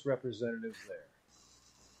most representatives there?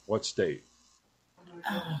 What state?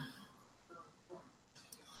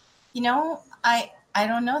 I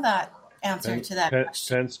don't know that answer to that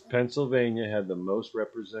question. Pennsylvania had the most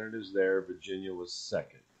representatives there. Virginia was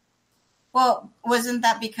second. Well, wasn't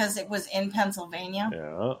that because it was in Pennsylvania?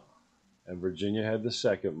 Yeah, and Virginia had the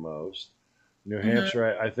second most. New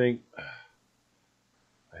Hampshire, I think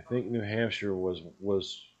New Hampshire was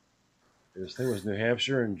this thing was New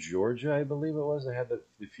Hampshire and Georgia, I believe it was. They had the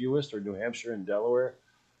fewest, or New Hampshire and Delaware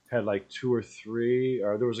had like 2 or 3,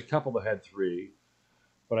 or there was a couple that had 3.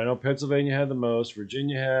 but I know Pennsylvania had the most.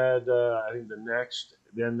 Virginia had, I think, the next.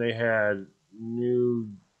 Then they had New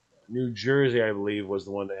Jersey, I believe, was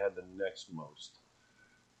the one that had the next most.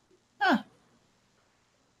 Huh.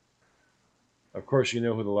 Of course, you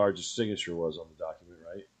know who the largest signature was on the document,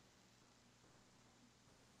 right?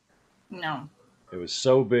 No. It was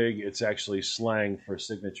so big, it's actually slang for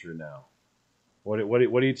signature now. What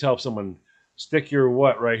do you tell someone? Stick your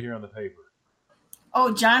what right here on the paper?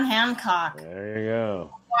 Oh, John Hancock. There you go.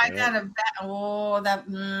 Oh, I got a bad. Oh, that.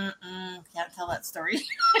 Can't tell that story.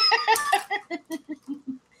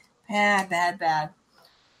 Bad.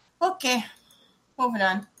 Okay, moving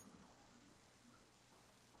on.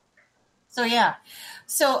 So yeah,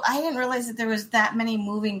 so I didn't realize that there was that many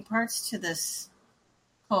moving parts to this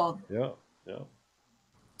code. Yeah.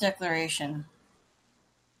 Declaration.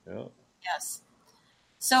 Yeah. Yes.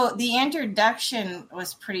 So the introduction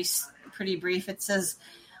was pretty brief. It says,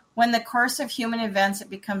 when the course of human events, it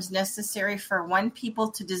becomes necessary for one people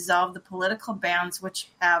to dissolve the political bands which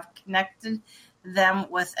have connected them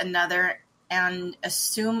with another and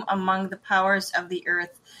assume among the powers of the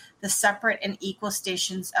earth the separate and equal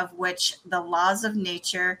stations of which the laws of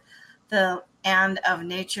nature and of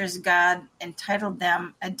nature's God entitled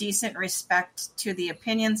them, a decent respect to the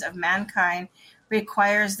opinions of mankind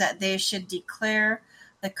requires that they should declare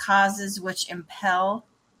the causes which impel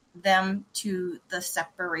them to the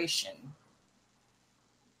separation.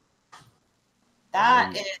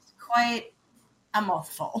 That is quite a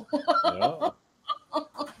mouthful. Yeah.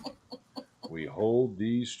 We hold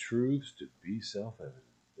these truths to be self-evident,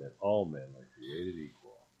 that all men are created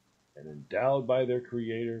equal and endowed by their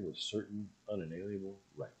Creator with certain unalienable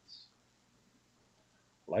rights.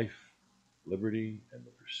 Life, liberty, and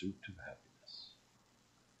the pursuit of happiness.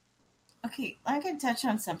 Okay, I can touch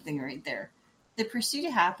on something right there. The pursuit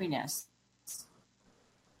of happiness.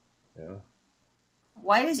 Yeah.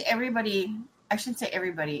 Why does everybody, I shouldn't say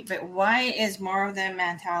everybody, but why is more of the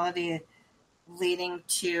mentality leading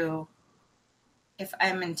to, if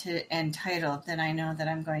I'm entitled, then I know that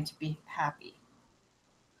I'm going to be happy?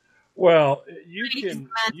 Well, you can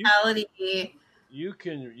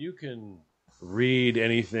read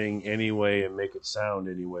anything anyway and make it sound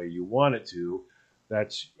any way you want it to.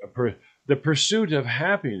 That's the pursuit of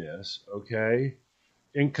happiness. Okay,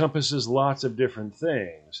 encompasses lots of different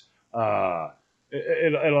things.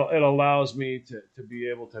 It allows me to be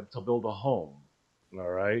able to build a home. All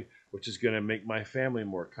right, which is going to make my family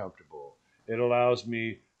more comfortable. It allows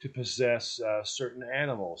me to possess certain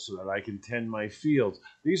animals so that I can tend my fields.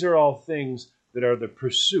 These are all things that are the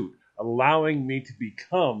pursuit, allowing me to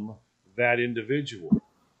become that individual.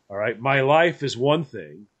 All right, my life is one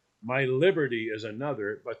thing, my liberty is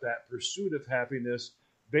another, but that pursuit of happiness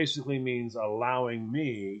basically means allowing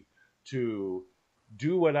me to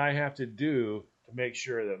do what I have to do to make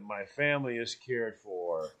sure that my family is cared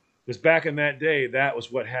for. Because back in that day, that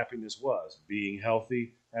was what happiness was, being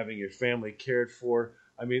healthy, having your family cared for.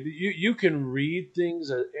 I mean, you can read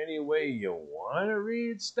things any way you want to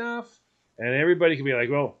read stuff, and everybody can be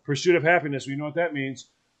like, well, pursuit of happiness, we know what that means.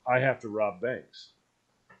 I have to rob banks.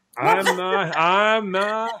 I'm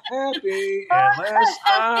not happy unless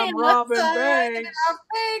I'm robbing banks.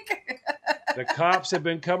 The cops have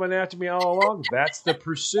been coming after me all along. That's the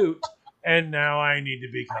pursuit. And now I need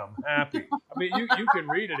to become happy. I mean, you can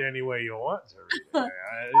read it any way you want to read it.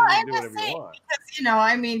 You can do whatever you want.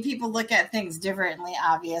 Because, people look at things differently,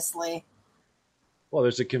 obviously. Well,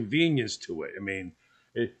 there's a convenience to it. I mean,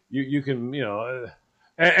 you can,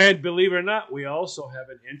 and believe it or not, we also have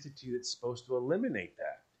an entity that's supposed to eliminate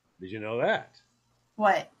that. Did you know that?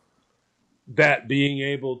 What? That being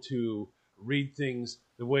able to read things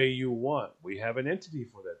the way you want. We have an entity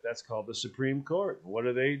for that. That's called the Supreme Court. What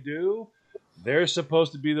do? They're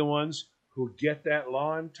supposed to be the ones who get that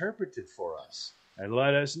law interpreted for us and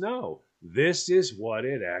let us know this is what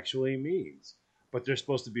it actually means. But they're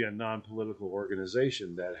supposed to be a non-political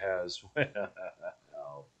organization that has,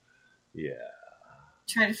 yeah.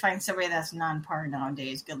 Try to find somebody that's non-par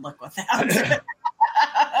nowadays. Good luck with that.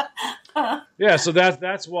 Yeah, so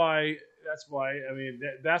that's why. I mean,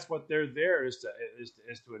 that's what they're there is to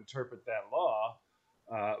interpret that law.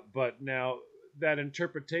 But now that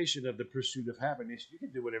interpretation of the pursuit of happiness, you can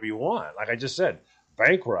do whatever you want. Like I just said,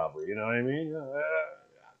 bank robbery. You know what I mean?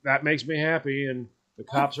 That makes me happy, and the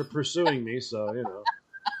cops are pursuing me. So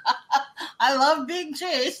I love being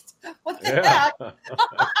chased. What the heck? Woo!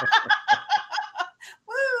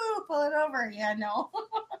 Pull it over. Yeah, no.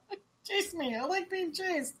 Chase me. I like being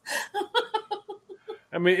chased.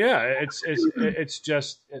 I mean, yeah, it's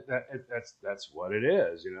just that's what it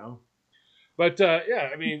is, But yeah,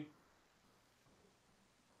 I mean,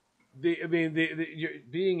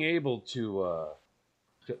 being able to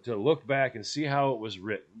look back and see how it was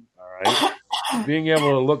written. All right, being able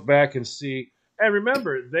to look back and see, and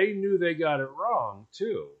remember, they knew they got it wrong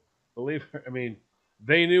too.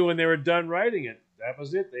 They knew when they were done writing it, that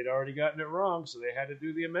was it. They'd already gotten it wrong, so they had to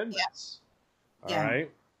do the amendments. Yeah. All right.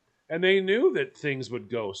 And they knew that things would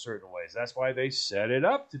go certain ways. That's why they set it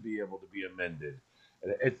up to be able to be amended.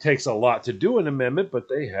 And it takes a lot to do an amendment, but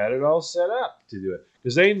they had it all set up to do it.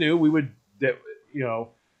 Because they knew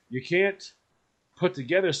you can't put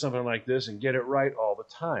together something like this and get it right all the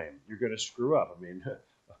time. You're going to screw up. I mean,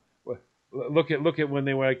 look at when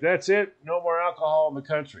they were like, that's it, no more alcohol in the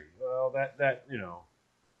country. Well, that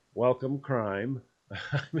welcome crime.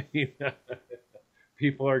 I mean,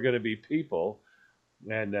 people are going to be people,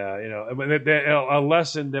 and a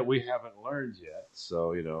lesson that we haven't learned yet.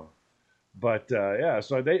 So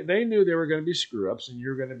so they knew there were going to be screw ups, and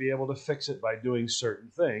you're going to be able to fix it by doing certain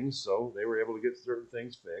things. So they were able to get certain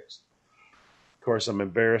things fixed. Of course, I'm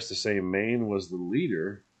embarrassed to say Maine was the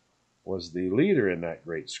leader in that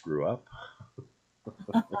great screw up.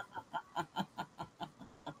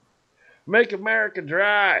 Make America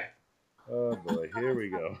dry. Oh boy, here we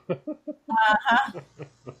go.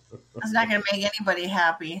 It's not going to make anybody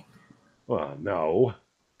happy. Well, no,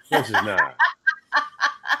 this is not.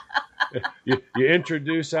 You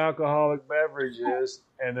introduce alcoholic beverages,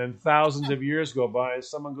 and then thousands of years go by, and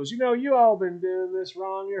someone goes, you all been doing this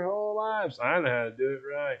wrong your whole lives. I know how to do it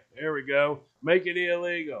right. There we go. Make it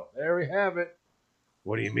illegal. There we have it.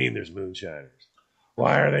 What do you mean there's moonshiners?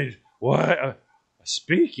 Why are they? What? A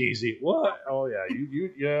speakeasy? What? Oh yeah,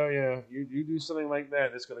 you do something like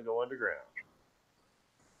that, it's going to go underground.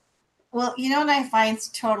 Well, you know what I find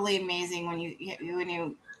totally amazing when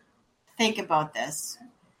you think about this.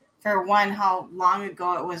 For one, how long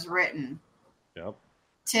ago it was written. Yep.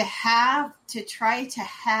 To try to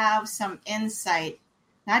have some insight,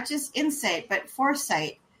 not just insight, but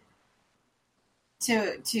foresight,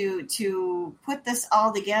 to put this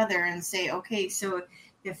all together and say, okay, so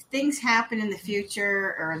if things happen in the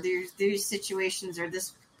future, or these situations or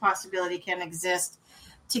this possibility can exist,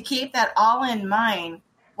 to keep that all in mind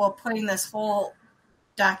while putting this whole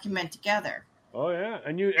document together. Oh yeah,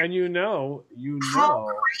 and you know how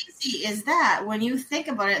crazy is that when you think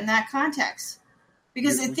about it in that context?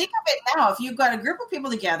 Because think of it now, if you've got a group of people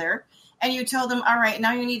together and you told them, all right,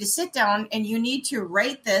 now you need to sit down and you need to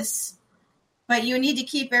write this, but you need to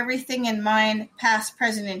keep everything in mind, past,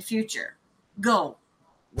 present, and future. Go.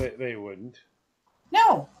 They wouldn't.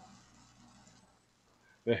 No.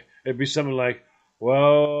 It'd be something like,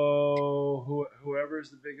 well, whoever's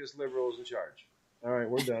the biggest liberal is in charge. All right,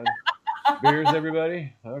 we're done. Beers,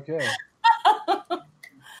 everybody? Okay.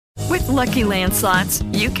 With Lucky Land Slots,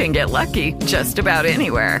 you can get lucky just about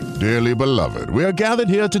anywhere. Dearly beloved, we are gathered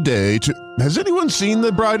here today to... Has anyone seen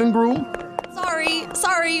the bride and groom?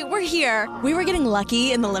 Sorry, we're here. We were getting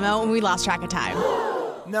lucky in the limo and we lost track of time.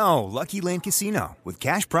 No, Lucky Land Casino, with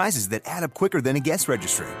cash prizes that add up quicker than a guest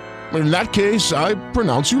registry. In that case, I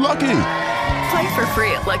pronounce you lucky. Play for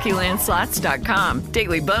free at LuckyLandSlots.com.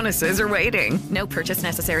 Daily bonuses are waiting. No purchase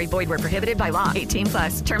necessary. Void where prohibited by law.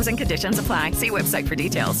 18+. Terms and conditions apply. See website for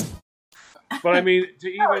details. But I mean, to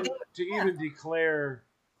even declare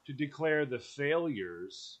the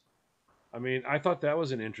failures. I mean, I thought that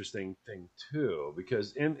was an interesting thing too,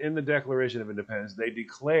 because in the Declaration of Independence, they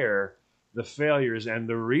declare the failures and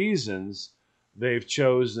the reasons they've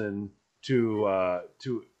chosen to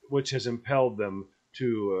which has impelled them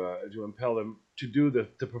to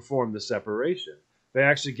perform the separation. They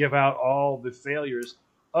actually give out all the failures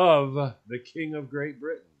of the King of Great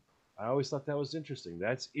Britain. I always thought that was interesting.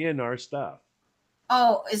 That's in our stuff.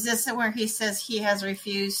 Oh, is this where he says he has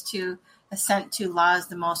refused to assent to laws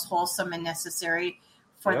the most wholesome and necessary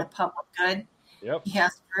for the public good? Yep. He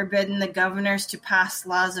has forbidden the governors to pass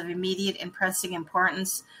laws of immediate and pressing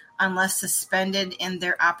importance unless suspended in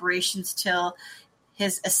their operations till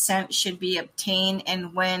his assent should be obtained,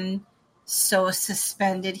 and when so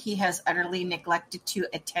suspended, he has utterly neglected to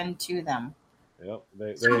attend to them. Yep.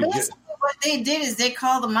 What they did is they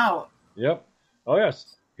called them out. Yep. Oh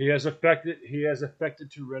yes. He has affected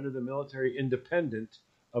to render the military independent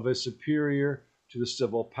of a superior to the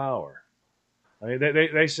civil power. I mean,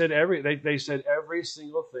 they said every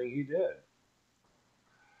single thing he did.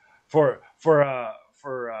 For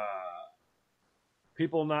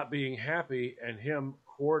people not being happy and him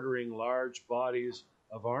quartering large bodies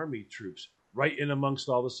of army troops right in amongst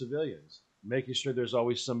all the civilians, making sure there's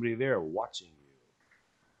always somebody there watching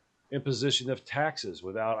you. Imposition of taxes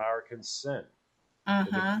without our consent.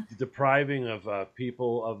 Uh-huh. Depriving of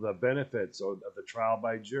people of the benefits of the trial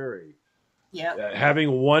by jury. Yeah.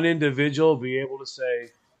 Having one individual be able to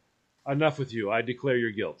say, enough with you, I declare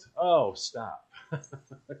your guilt. Oh, stop.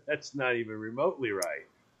 That's not even remotely right.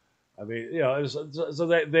 I mean, so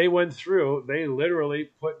they went through, they literally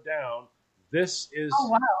put down, this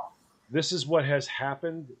is what has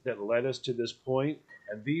happened that led us to this point,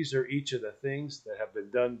 and these are each of the things that have been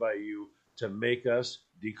done by you to make us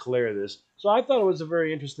declare this. So I thought it was a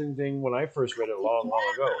very interesting thing when I first read it long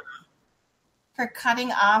ago. For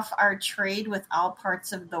cutting off our trade with all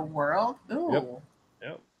parts of the world? Ooh.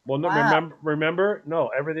 Yep. Well, no, remember? No,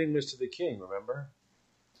 everything was to the king, remember?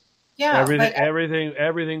 Yeah.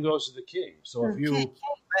 Everything goes to the king. So if you...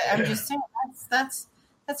 But I'm just saying, that's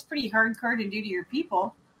pretty hardcore to do to your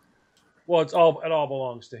people. Well, it all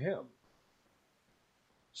belongs to him.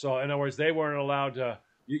 So, in other words, they weren't allowed to...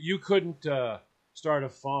 You couldn't start a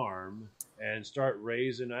farm and start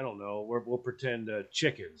raising, I don't know, we'll pretend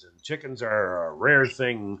chickens. And chickens are a rare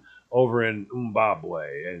thing over in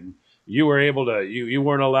Zimbabwe. And you were able to, you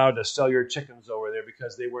weren't allowed to sell your chickens over there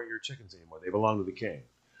because they weren't your chickens anymore. They belonged to the king.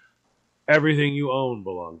 Everything you owned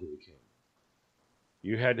belonged to the king.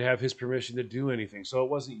 You had to have his permission to do anything. So it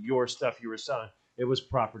wasn't your stuff you were selling. It was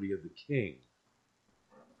property of the king.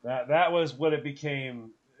 That was what it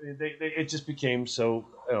became. It just became so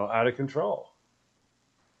out of control.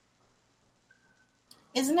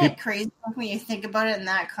 Isn't it crazy when you think about it in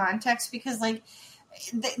that context? Because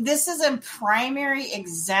this is a primary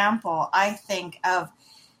example, I think, of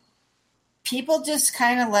people just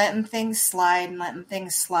kind of letting things slide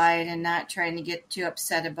and not trying to get too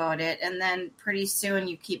upset about it. And then pretty soon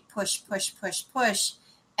you keep push.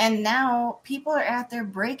 And now people are at their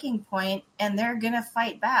breaking point and they're going to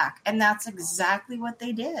fight back. And that's exactly what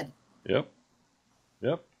they did. Yep.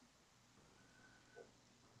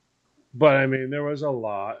 But I mean, there was a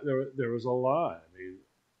lot. There was a lot. I mean,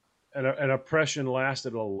 and oppression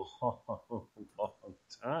lasted a long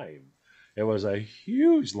time. It was a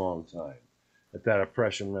huge long time that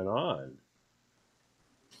oppression went on.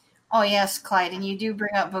 Oh yes, Clyde, and you do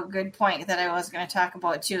bring up a good point that I was going to talk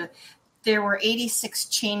about too. There were 86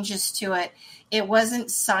 changes to it. It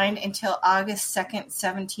wasn't signed until August 2nd,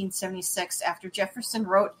 1776, after Jefferson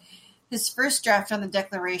wrote his first draft on the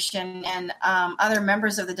Declaration, and other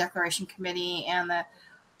members of the Declaration Committee and the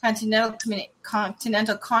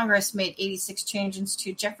Continental Congress made 86 changes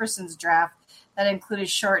to Jefferson's draft that included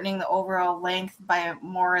shortening the overall length by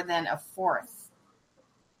more than a fourth.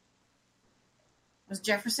 Was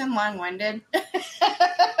Jefferson long-winded?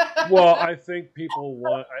 Well, I think people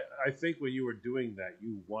want. I think when you were doing that,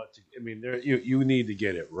 you want to. I mean, you need to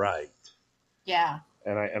get it right. Yeah.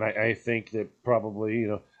 And I think that probably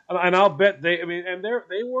and I'll bet they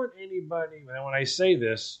weren't anybody. When I say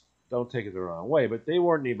this, don't take it the wrong way, but they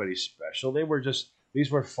weren't anybody special.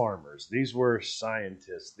 These were farmers. These were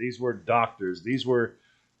scientists. These were doctors. These were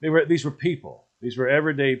people. These were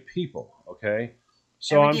everyday people. Okay,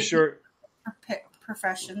 so I'm sure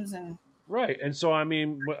professions and right. And so I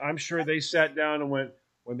mean, I'm sure they sat down and went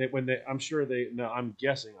I'm sure they. No, I'm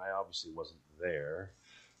guessing. I obviously wasn't there,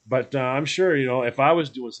 but I'm sure if I was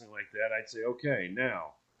doing something like that, I'd say, okay,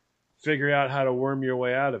 now figure out how to worm your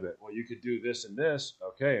way out of it. Well, you could do this and this.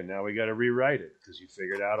 Okay, and now we got to rewrite it because you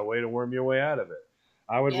figured out a way to worm your way out of it.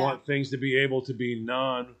 I would want things to be able to be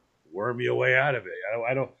worm your way out of it.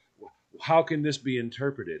 I don't. How can this be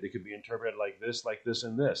interpreted? It could be interpreted like this,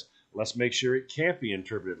 and this. Let's make sure it can't be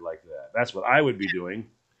interpreted like that. That's what I would be doing.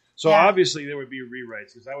 So obviously there would be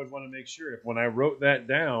rewrites because I would want to make sure if when I wrote that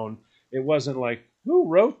down, it wasn't like, who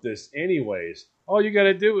wrote this anyways? All you got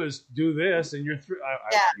to do is do this, and you're through.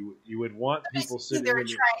 You would want people sitting. They were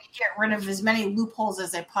trying to get rid of as many loopholes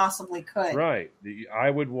as they possibly could. Right.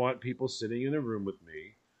 I would want people sitting in a room with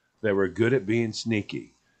me that were good at being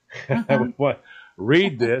sneaky. I would want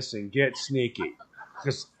read this and get sneaky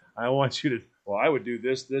because I want you to. Well, I would do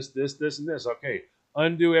this, and this. Okay,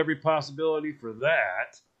 undo every possibility for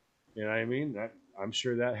that. You know what I mean? I'm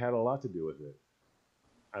sure that had a lot to do with it.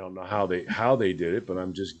 I don't know how they did it, but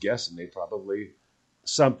I'm just guessing they probably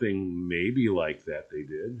something maybe like that they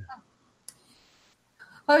did.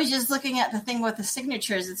 I was just looking at the thing with the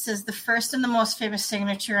signatures. It says the first and the most famous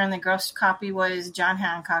signature on the gross copy was John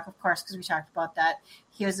Hancock, of course, because we talked about that.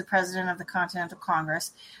 He was the president of the Continental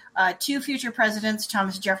Congress. Two future presidents,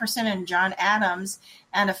 Thomas Jefferson and John Adams,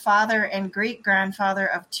 and a father and great-grandfather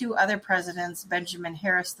of two other presidents, Benjamin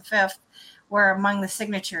Harris V, were among the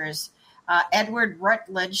signatures. Edward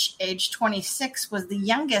Rutledge, age 26, was the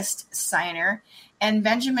youngest signer, and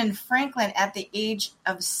Benjamin Franklin, at the age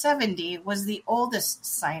of 70, was the oldest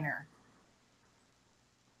signer.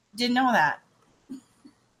 Didn't know that.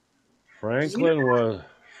 Franklin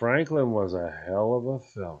was a hell of a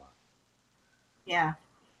fella. Yeah.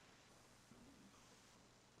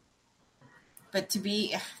 But to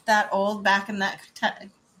be that old back in that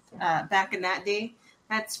day,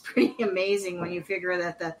 that's pretty amazing when you figure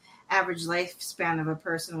that the average lifespan of a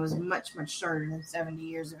person was much, much shorter than 70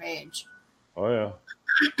 years of age. Oh,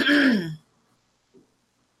 yeah.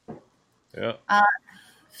 Yeah.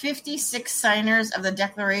 56 signers of the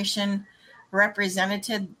Declaration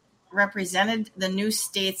represented the new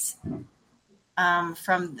states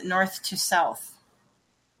from north to south.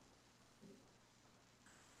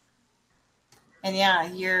 And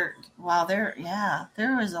there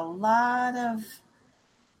was a lot of,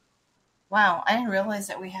 wow, I didn't realize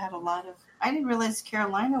that we had a lot of, I didn't realize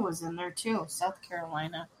Carolina was in there too, South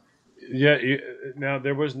Carolina. Yeah, now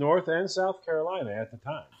there was North and South Carolina at the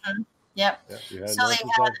time. Mm-hmm. Yep. You had so North they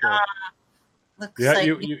and South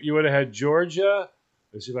Carolina. You would have had Georgia.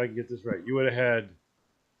 Let's see if I can get this right. You would have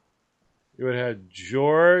had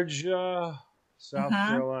Georgia, South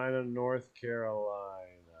Carolina, North Carolina.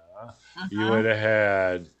 You would have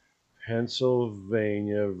had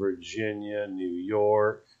Pennsylvania, Virginia, New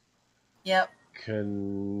York. Yep.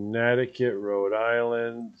 Connecticut, Rhode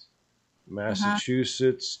Island,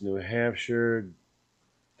 Massachusetts, New Hampshire,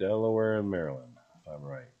 Delaware, and Maryland, if I'm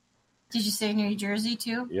right. Did you say New Jersey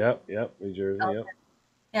too? Yep, New Jersey, okay.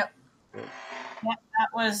 Yep. Yep,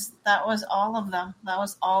 that was all of them. That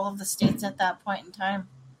was all of the states at that point in time.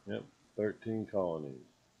 Yep, 13 colonies.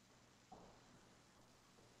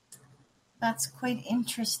 That's quite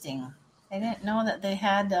interesting. I didn't know that they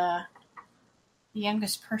had the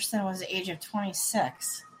youngest person was the age of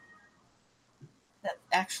 26 that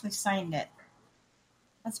actually signed it.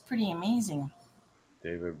 That's pretty amazing.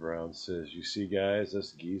 David Brown says, "You see, guys,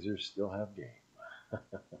 us geezers still have game."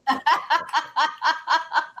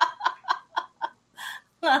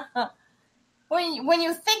 When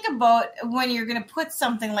you think about when you're going to put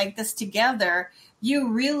something like this together,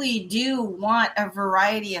 you really do want a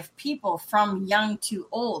variety of people from young to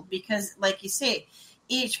old because, like you say,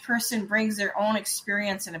 each person brings their own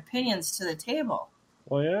experience and opinions to the table.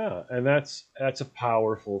 Well, yeah, and that's a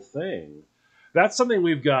powerful thing. That's something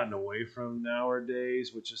we've gotten away from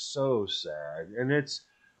nowadays, which is so sad. And it's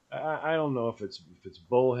I don't know if it's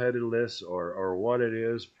bullheadedness or what it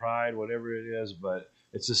is, pride, whatever it is, but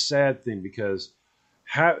it's a sad thing because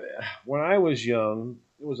when I was young,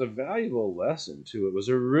 it was a valuable lesson too. It was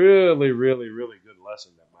a really, really, really good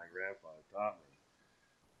lesson that my grandfather taught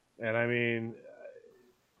me. And I mean,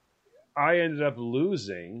 I ended up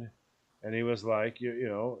losing, and he was like, you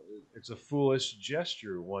know, it's a foolish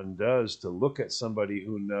gesture one does to look at somebody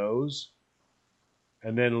who knows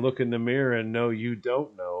and then look in the mirror and know you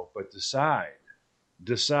don't know, but decide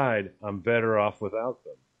I'm better off without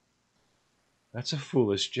them. That's a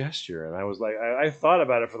foolish gesture. And I was like, I thought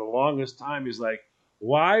about it for the longest time. He's like,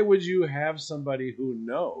 why would you have somebody who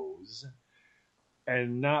knows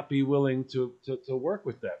and not be willing to work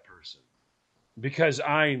with that person? Because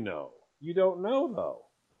I know. You don't know, though.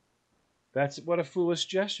 That's what a foolish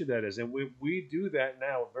gesture that is. And we do that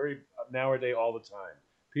nowadays all the time.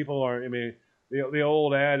 People are, I mean, the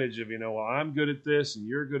old adage of, you know, well, I'm good at this and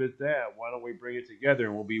you're good at that. Why don't we bring it together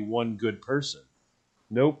and we'll be one good person?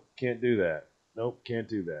 Nope, can't do that. Nope, can't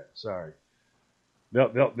do that. Sorry.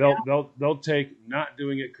 They'll take not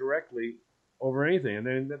doing it correctly over anything. And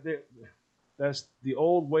then that's the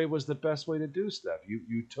old way was the best way to do stuff.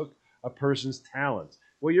 You took a person's talents.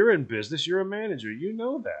 Well, you're in business. You're a manager. You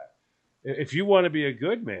know that. If you want to be a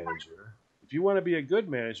good manager,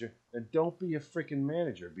 then don't be a freaking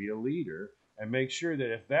manager. Be a leader and make sure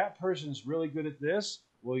that if that person's really good at this,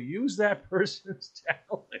 we'll use that person's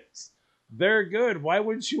talents. They're good. Why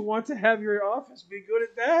wouldn't you want to have your office be good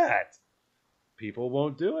at that? People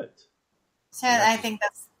won't do it. So I think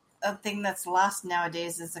that's a thing that's lost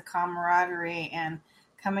nowadays is the camaraderie and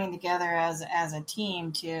coming together as a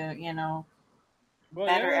team to, you know,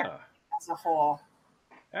 better as a whole.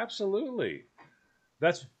 Absolutely.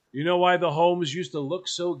 That's, you know why the homes used to look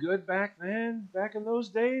so good back then, back in those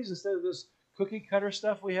days, instead of this cookie cutter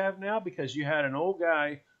stuff we have now? Because you had an old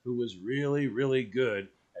guy who was really, really good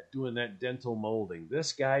at doing that dental molding.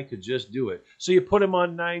 This guy could just do it. So you put him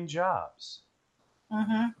on 9 jobs.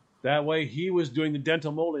 Mm-hmm. That way he was doing the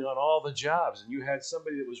dental molding on all the jobs. And you had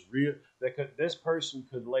somebody that was real, this person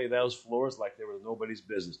could lay those floors like they were nobody's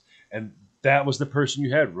business. And that was the person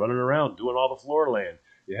you had running around doing all the floor laying.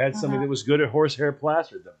 You had somebody that was good at horsehair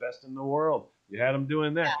plaster, the best in the world. You had them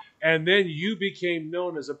doing that. Yeah. And then you became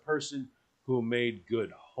known as a person who made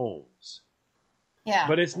good homes. Yeah.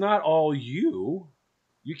 But it's not all you.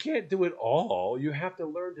 You can't do it all. You have to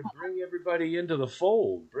learn to bring everybody into the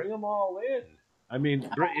fold. Bring them all in. I mean,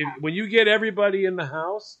 when you get everybody in the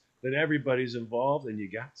house, then everybody's involved, and you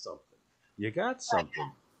got something. You got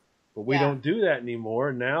something. But we Yeah. don't do that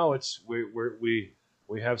anymore. Now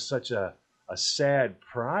we have such a sad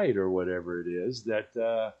pride or whatever it is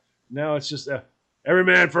that now it's just every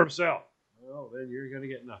man for himself. Well, then you're going to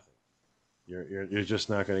get nothing. You're just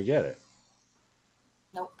not going to get it.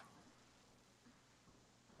 Nope.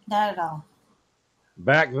 Not at all.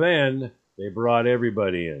 Back then, they brought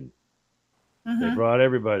everybody in. Mm-hmm. They brought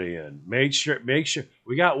everybody in. Make sure.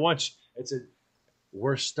 We got one.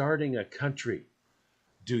 We're starting a country.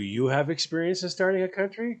 Do you have experience in starting a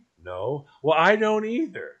country? No. Well, I don't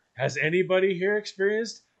either. Has anybody here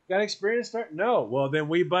got experience starting? No. Well, then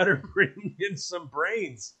we better bring in some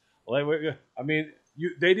brains. I mean,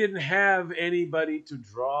 they didn't have anybody to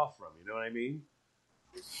draw from. You know what I mean?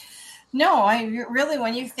 No, really,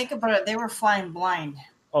 when you think about it, they were flying blind.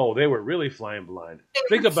 Oh, they were really flying blind.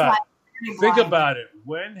 Think were about flying it. blind. Think about it.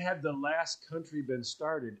 When had the last country been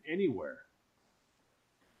started anywhere?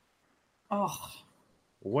 Oh.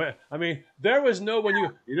 When, I mean, there was no when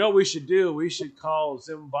you know what we should do? We should call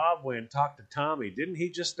Zimbabwe and talk to Tommy. Didn't he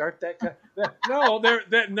just start that? No,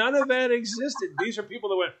 none of that existed. These are people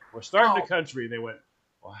that went, we're starting a country. And they went,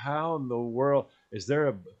 well, how in the world is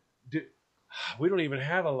there we don't even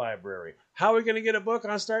have a library. How are we going to get a book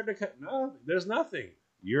on starting a country? No, there's nothing.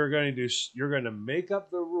 You're going to make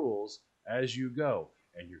up the rules as you go,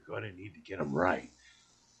 and you're going to need to get them right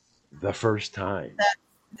the first time.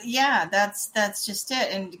 That's just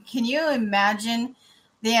it. And can you imagine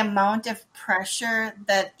the amount of pressure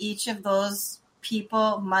that each of those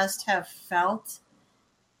people must have felt?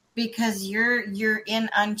 Because you're in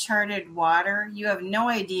uncharted water. You have no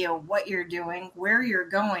idea what you're doing, where you're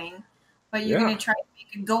going, but you're going to try to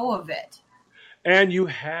make a go of it. And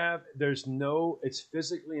it's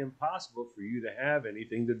physically impossible for you to have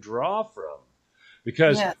anything to draw from,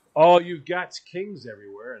 because all you've got's kings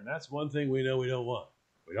everywhere, and that's one thing we know we don't want.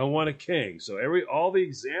 We don't want a king. So all the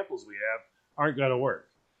examples we have aren't going to work.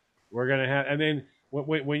 We're going to have, and then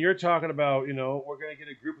when you're talking about, we're going to get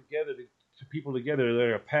a group together, people together that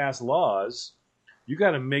are pass laws, you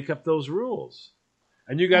got to make up those rules,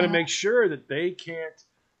 and you got to make sure that they can't,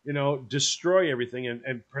 destroy everything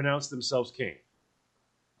and pronounce themselves king.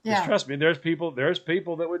 Yeah. Trust me, there's people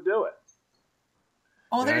that would do it.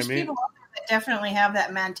 Oh, there's people out there that definitely have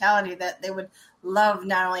that mentality that they would love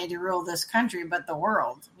not only to rule this country but the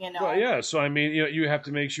world. Well, yeah. So I mean, you have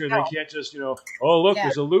to make sure they can't just, oh look,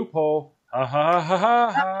 there's a loophole. Ha ha ha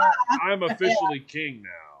ha ha! I'm officially king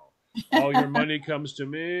now. All your money comes to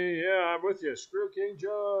me. Yeah, I'm with you. Screw King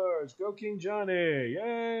George. Go King Johnny.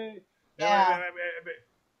 Yay! Yeah.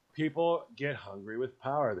 People get hungry with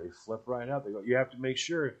power. They flip right out. They go. You have to make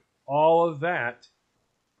sure all of that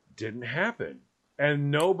didn't happen.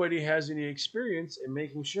 And nobody has any experience in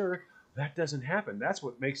making sure that doesn't happen. That's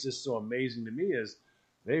what makes this so amazing to me is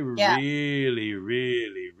they really,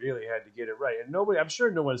 really, really had to get it right. And I'm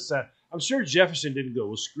sure no one said, I'm sure Jefferson didn't go,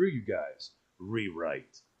 well, screw you guys.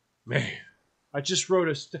 Rewrite. Man, I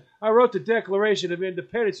wrote the Declaration of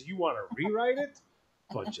Independence. You want to rewrite it?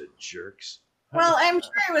 Bunch of jerks. Well, I'm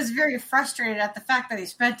sure he was very frustrated at the fact that he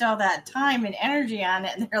spent all that time and energy on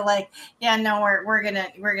it, and they're like, "Yeah, no, we're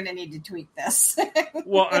gonna need to tweak this."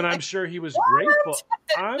 Well, and I'm sure he was grateful.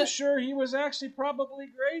 I'm sure he was actually probably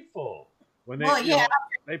grateful when they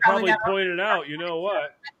probably pointed out. You know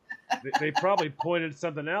what? They probably pointed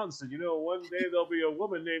something out and said, one day there'll be a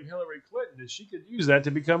woman named Hillary Clinton, and she could use that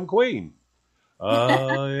to become queen.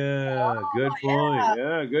 Oh yeah, good point.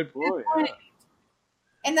 Yeah, good point. Yeah.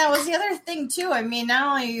 And that was the other thing, too. I mean, not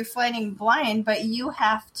only are you fighting blind, but you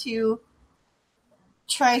have to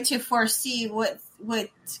try to foresee what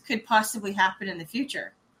could possibly happen in the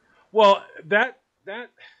future. Well, that's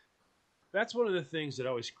one of the things that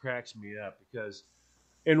always cracks me up, because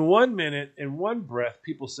in 1 minute, in one breath,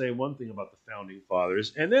 people say one thing about the Founding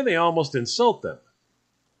Fathers, and then they almost insult them.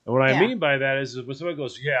 And what I mean by that is when someone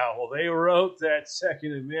goes, yeah, well, they wrote that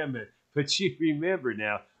Second Amendment, but you remember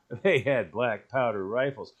now, they had black powder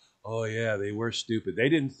rifles. Oh, yeah, they were stupid. They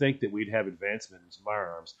didn't think that we'd have advancement in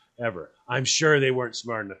firearms ever. I'm sure they weren't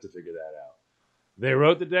smart enough to figure that out. They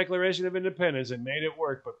wrote the Declaration of Independence and made it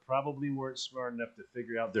work, but probably weren't smart enough to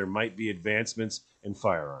figure out there might be advancements in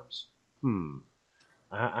firearms.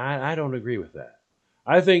 I don't agree with that.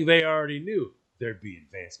 I think they already knew there'd be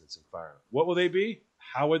advancements in firearms. What will they be?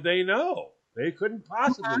 How would they know? They couldn't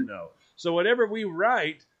possibly know. So whatever we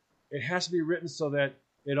write, it has to be written so that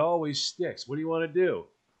it always sticks. What do you want to do?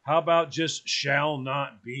 How about just shall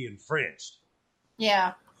not be infringed?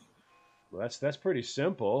 Yeah. Well, that's pretty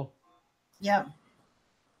simple. Yep.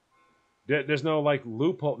 There's no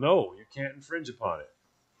loophole. No, you can't infringe upon it.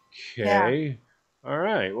 Okay. All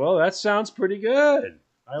right. Well, that sounds pretty good.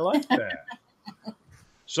 I like that.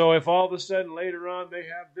 So if all of a sudden later on they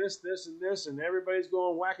have this, this, and this, and everybody's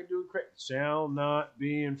going whack-a-doing crazy, shall not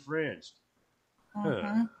be infringed.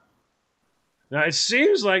 Huh. Now, it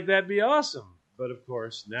seems like that'd be awesome. But, of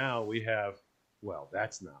course, now we have, well,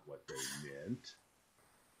 that's not what they meant.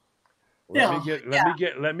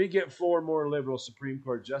 Let me get 4 more liberal Supreme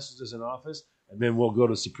Court justices in office, and then we'll go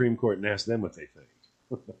to Supreme Court and ask them what they think.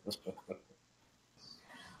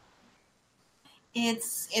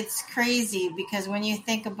 It's crazy because when you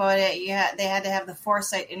think about it, they had to have the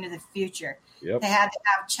foresight into the future. Yep. They had to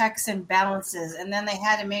have checks and balances, and then they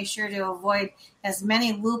had to make sure to avoid as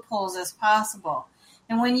many loopholes as possible.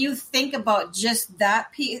 And when you think about just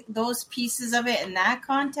those pieces of it in that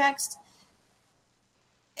context,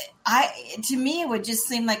 to me it would just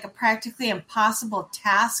seem like a practically impossible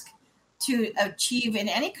task to achieve in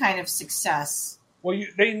any kind of success. Well,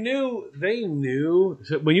 they knew.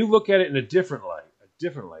 So when you look at it in a different light.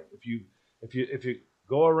 If you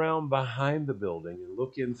go around behind the building and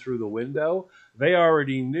look in through the window, they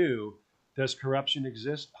already knew. Does corruption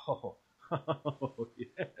exist? Oh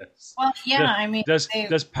yes. Well, yeah.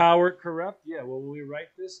 Does power corrupt? Yeah. Well, when we write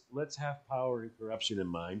this, let's have power and corruption in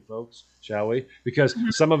mind, folks, shall we? Because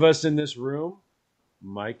some of us in this room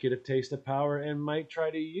might get a taste of power and might try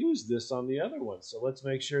to use this on the other one. So let's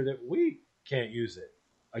make sure that we can't use it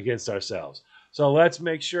against ourselves. So let's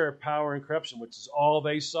make sure power and corruption, which is all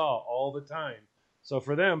they saw all the time. So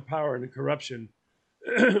for them, power and corruption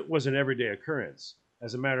was an everyday occurrence.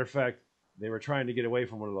 As a matter of fact, they were trying to get away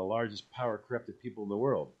from one of the largest power-corrupted people in the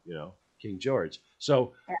world, King George.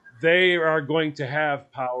 So they are going to have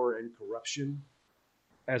power and corruption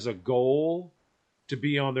as a goal to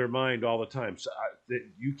be on their mind all the time. So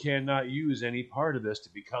you cannot use any part of this to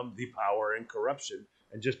become the power and corruption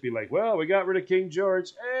and just be like, well, we got rid of King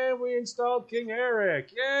George and we installed King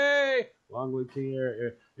Eric. Yay! Long live King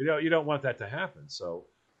Eric. You don't want that to happen. So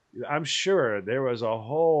I'm sure there was a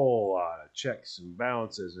whole lot of checks and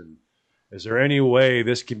balances. And is there any way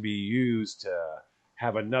this can be used to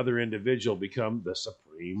have another individual become the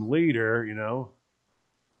supreme leader,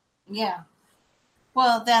 Yeah.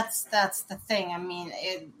 Well, that's the thing. I mean,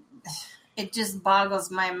 it just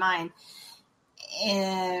boggles my mind.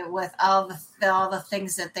 With all the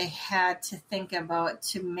things that they had to think about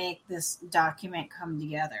to make this document come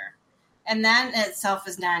together. And that in itself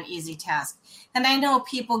is not an easy task. And I know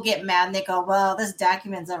people get mad and they go, well, this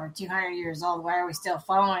document's over 200 years old. Why are we still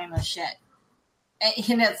following this shit?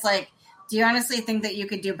 And it's like, do you honestly think that you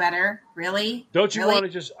could do better? Really? Don't you want to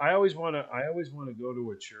just, I always want to go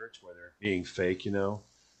to a church where they're being fake, and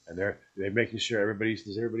they're making sure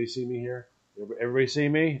does everybody see me here? Everybody see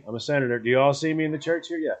me? I'm a senator. Do you all see me in the church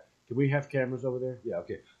here? Yeah. Can we have cameras over there? Yeah,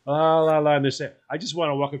 okay. And they're saying, I just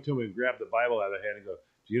want to walk up to them and grab the Bible out of their hand and go,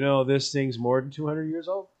 do you know this thing's more than 200 years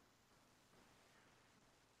old?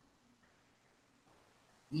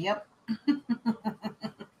 Yep.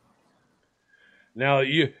 Now,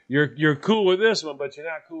 you're cool with this one, but you're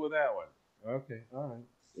not cool with that one. Okay, all right.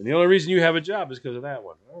 And the only reason you have a job is because of that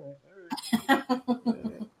one. All right.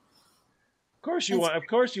 Of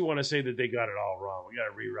course you want to say that they got it all wrong. We got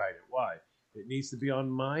to rewrite it. Why? It needs to be on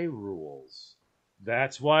my rules.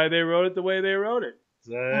 That's why they wrote it the way they wrote it.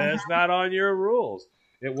 It's not on your rules.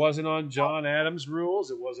 It wasn't on John Adams'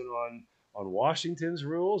 rules. It wasn't on Washington's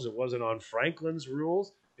rules. It wasn't on Franklin's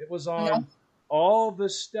rules. It was on all the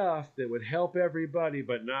stuff that would help everybody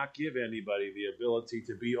but not give anybody the ability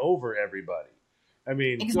to be over everybody. I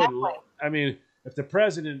mean, exactly. If the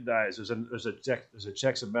president dies, there's a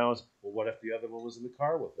checks and balance. Well, what if the other one was in the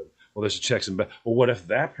car with him? Well, there's a checks and balance. Well, what if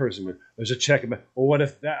that person? There's a check and balance. Well, what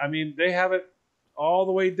if that? I mean, they have it all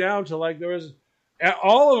the way down to like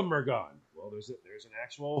all of them are gone. Well, there's an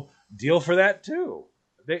actual deal for that too.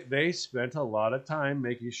 They spent a lot of time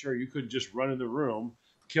making sure you couldn't just run in the room,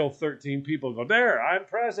 kill 13 people, and go, there, I'm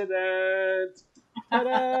president.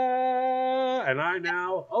 Ta-da! And I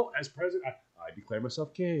now, as president, I declare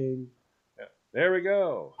myself king. There we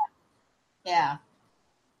go. Yeah.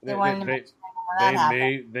 They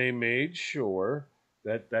made sure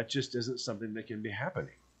that just isn't something that can be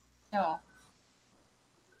happening. No.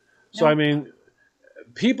 So, I mean,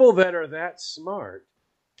 people that are that smart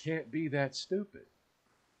can't be that stupid.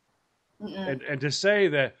 And to say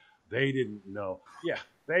that they didn't know,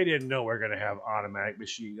 they didn't know we're going to have automatic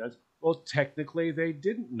machine guns. Well, technically, they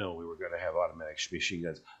didn't know we were going to have automatic machine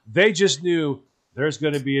guns. They just knew there's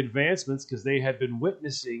going to be advancements because they had been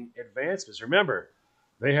witnessing advancements. Remember,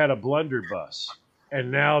 they had a blunderbuss,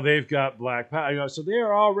 and now they've got black power. So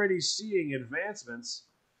they're already seeing advancements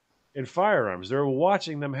in firearms. They're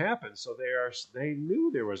watching them happen, so they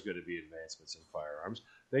knew there was going to be advancements in firearms.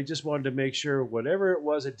 They just wanted to make sure whatever it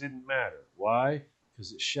was, it didn't matter. Why?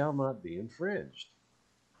 Because it shall not be infringed.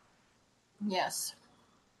 Yes.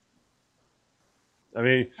 I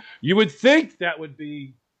mean, you would think that would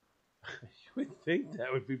be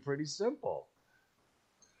pretty simple.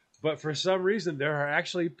 But for some reason, there are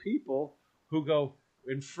actually people who go,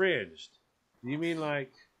 infringed. You mean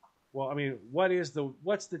like, well, I mean, what's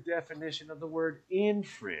the definition of the word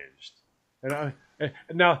infringed? And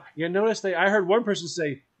now, you notice I heard one person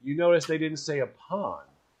say, you notice they didn't say upon,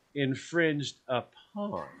 infringed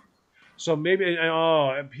upon. So maybe,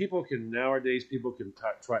 people can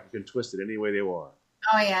twist it any way they want.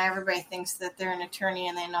 Oh, yeah, everybody thinks that they're an attorney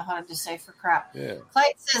and they know how to decipher crap. Yeah.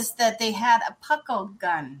 Clyde says that they had a puckle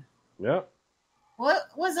gun. Yep. What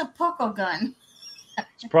was a puckle gun?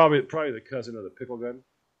 It's probably the cousin of the pickle gun.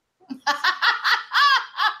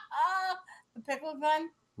 The pickle gun?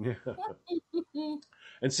 Yeah.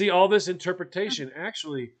 And see, all this interpretation,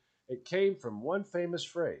 actually, it came from one famous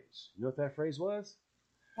phrase. You know what that phrase was?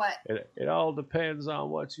 What? It all depends on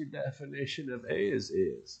what your definition of is.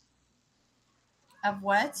 Of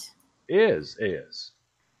what? Is.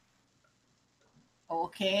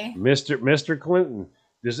 Okay. Mr. Clinton.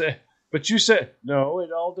 But you said, no,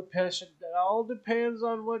 it all depends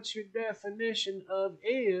on what your definition of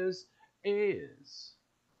is.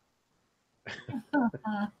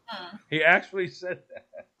 He actually said that.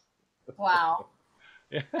 Wow.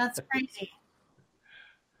 Yeah. That's crazy.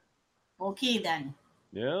 Okay, then.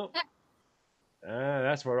 Yeah.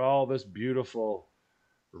 That's where all this beautiful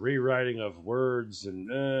rewriting of words and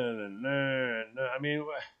I mean,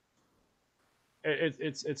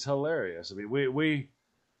 it's hilarious. I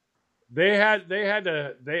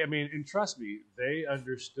mean, and trust me, they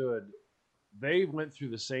understood. They went through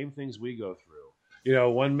the same things we go through. You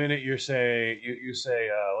know, one minute you say,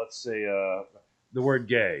 let's say the word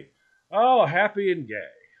gay. Oh, happy and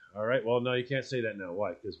gay. All right. Well, no, you can't say that now.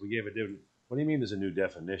 Why? Because we gave a different. What do you mean? There's a new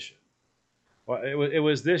definition. Well, it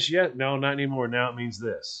was this yet? No, not anymore. Now it means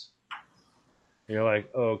this. And you're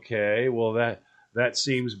like, okay, well that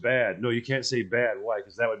seems bad. No, you can't say bad. Why?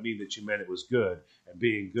 Because that would mean that you meant it was good. And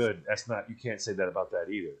being good, that's not. You can't say that about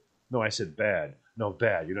that either. No, I said bad. No,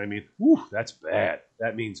 bad. You know what I mean? Whew, that's bad.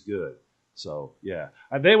 That means good. So yeah,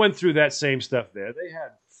 they went through that same stuff there. They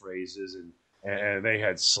had phrases and they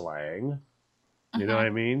had slang. You know what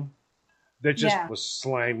I mean? That just was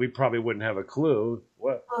slang. We probably wouldn't have a clue.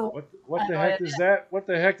 What the heck does that? What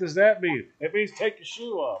the heck does that mean? It means take your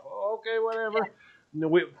shoe off. Oh, okay, whatever. No,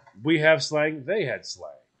 we have slang. They had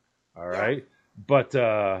slang. All right, but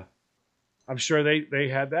I'm sure they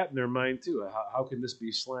had that in their mind too. How can this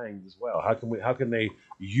be slang as well? How can they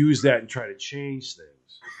use that and try to change things?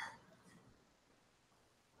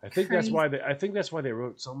 I think that's why they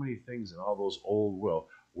wrote so many things in all those old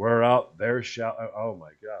we're out there shout. Oh my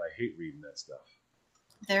God, I hate reading that stuff.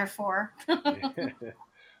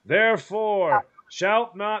 Therefore,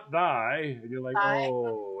 shalt not die. And you're like,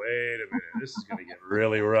 oh, wait a minute, this is going to get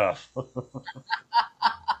really rough.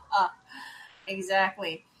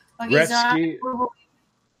 Exactly. Okay,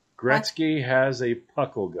 Gretzky has a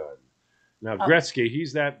puckle gun. Now Gretzky,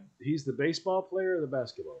 he's the baseball player or the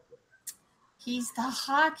basketball player? He's the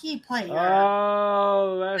hockey player.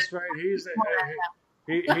 Oh, that's right. He's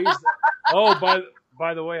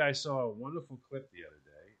by the way, I saw a wonderful clip the other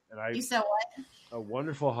day, You saw what? A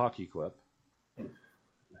wonderful hockey clip.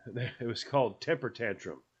 It was called Temper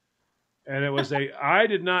Tantrum, and it was I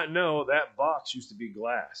did not know that box used to be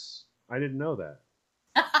glass. I didn't know that.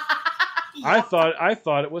 I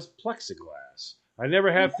thought it was plexiglass. I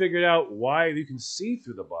never have figured out why you can see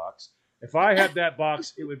through the box. If I had that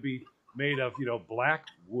box, it would be made of black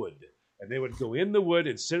wood, and they would go in the wood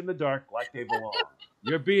and sit in the dark like they belong.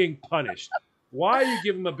 You're being punished. Why you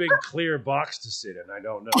give them a big clear box to sit in? I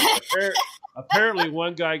don't know. Apparently,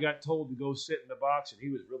 one guy got told to go sit in the box, and he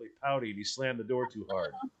was really pouty, and he slammed the door too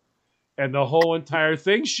hard, and the whole entire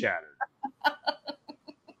thing shattered.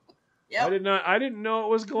 Yep. I didn't know it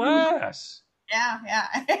was glass. Yeah,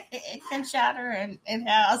 it can shatter, and it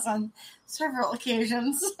has on several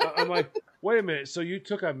occasions. I'm like, wait a minute. So you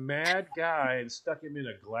took a mad guy and stuck him in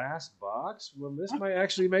a glass box? Well, this might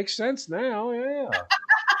actually make sense now. Yeah,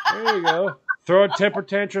 there you go. Throw a temper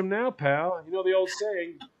tantrum now, pal. You know the old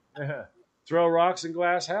saying, throw rocks in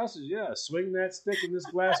glass houses. Yeah, swing that stick in this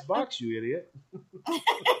glass box, you idiot.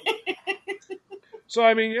 So,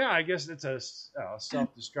 I mean, yeah, I guess it's a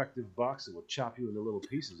self-destructive box that will chop you into little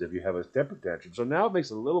pieces if you have a temper tantrum. So now it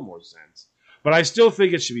makes a little more sense. But I still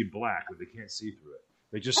think it should be black, but they can't see through it.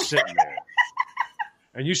 They're just sitting there.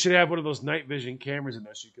 And you should have one of those night vision cameras in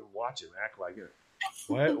there so you can watch it and act like it.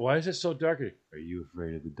 Why is it so dark? Are you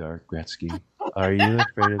afraid of the dark, Gretzky? Are you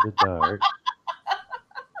afraid of the dark?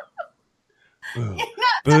 Boo.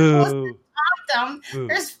 Boo. Them.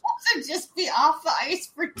 They're supposed to just be off the ice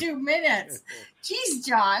for 2 minutes. Jeez,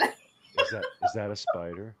 John. Is that a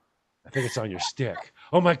spider? I think it's on your stick.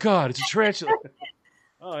 Oh my God, it's a tarantula.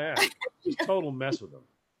 Oh yeah, just total mess with them.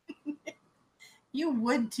 You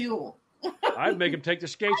would too. I'd make him take their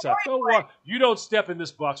skates off. Don't walk. You don't step in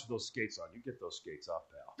this box with those skates on. You get those skates off,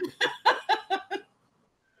 pal.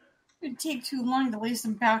 It'd take too long to lace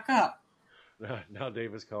them back up. Now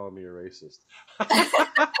David's calling me a racist.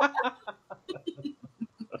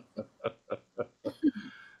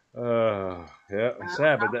 Yeah,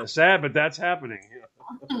 sad, but that's happening.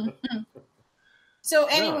 So,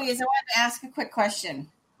 anyways, I wanted to ask a quick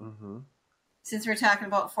question. Mm-hmm. Since we're talking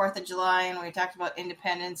about 4th of July and we talked about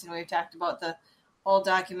independence and we talked about the whole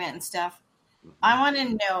document and stuff, I want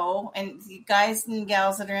to know, and you guys and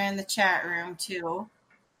gals that are in the chat room too,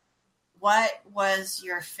 what was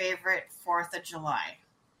your favorite 4th of July?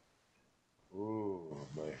 Ooh,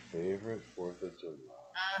 my favorite 4th of July.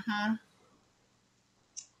 Uh-huh.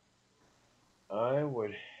 I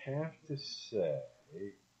would have to say,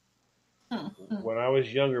 when I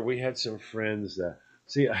was younger, we had some friends that,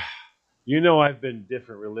 I've been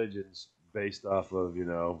different religions based off of,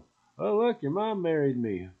 oh, look, your mom married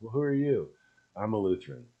me. Well, who are you? I'm a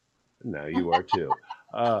Lutheran. Now you are too.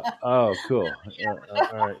 Oh, cool.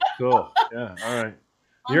 All right, cool. Yeah, all right.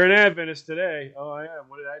 You're an Adventist today. Oh, I am.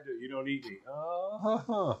 What did I do? You don't eat me.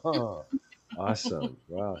 Oh, awesome.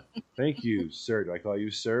 Wow. Thank you, sir. Do I call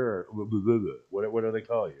you sir? Or what do they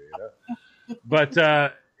call you? But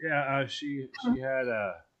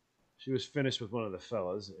she was finished with one of the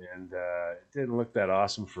fellas, and it didn't look that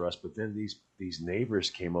awesome for us. But then these neighbors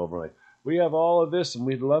came over, like, we have all of this, and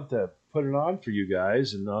we'd love to put it on for you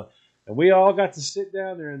guys, and we all got to sit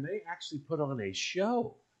down there, and they actually put on a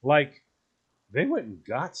show. Like, they went and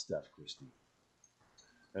got stuff, Christy.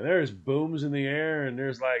 And there's booms in the air, and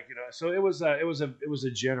there's so it was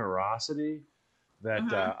a generosity that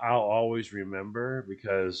I'll always remember,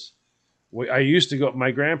 because I used to go.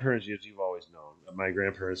 My grandparents, as you've always known, my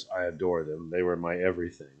grandparents, I adore them. They were my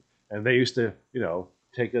everything, and they used to,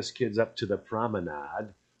 take us kids up to the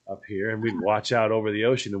promenade up here, and we'd watch out over the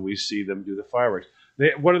ocean, and we see them do the fireworks.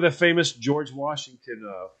 One of the famous George Washington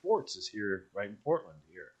forts is here, right in Portland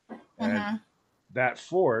here, and that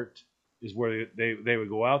fort is where they would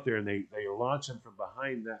go out there, and they launch them from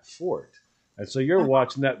behind that fort. And so you're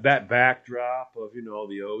watching that backdrop of,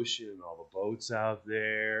 the ocean and all the boats out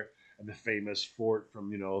there and the famous fort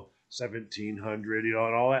from, 1700, and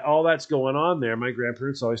all that's going on there. My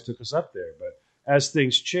grandparents always took us up there. But as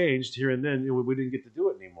things changed here and then, we didn't get to do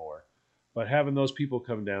it anymore. But having those people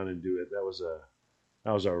come down and do it, that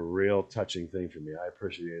was a real touching thing for me. I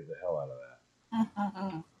appreciated the hell out of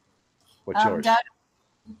that. What's yours?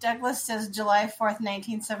 Douglas says July 4th,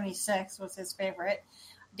 1976 was his favorite.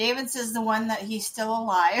 David says the one that he's still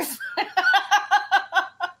alive.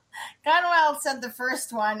 Conwell said the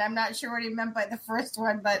first one. I'm not sure what he meant by the first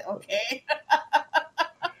one, but okay.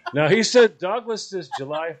 Now, he said, Douglas says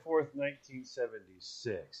July 4th,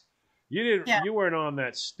 1976. You weren't on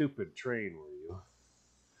that stupid train,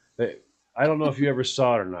 were you? I don't know if you ever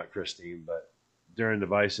saw it or not, Christine, but during the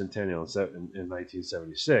bicentennial in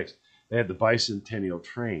 1976, they had the bicentennial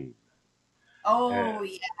train. Oh,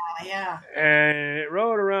 yeah. And it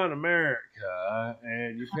rode around America,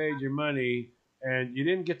 and you paid your money, and you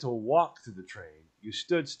didn't get to walk through the train. You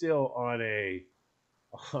stood still on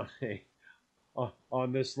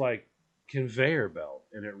this like conveyor belt,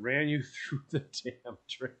 and it ran you through the damn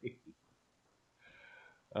train.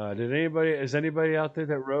 Is anybody out there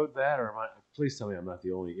that rode that, or please tell me I'm not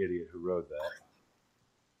the only idiot who rode that.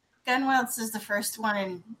 Gunwild says the first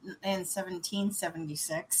one in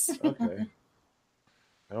 1776. Okay.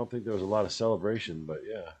 I don't think there was a lot of celebration, but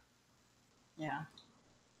yeah. Yeah.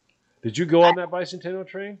 Did you go on that bicentennial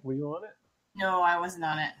train? Were you on it? No, I wasn't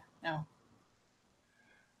on it. No.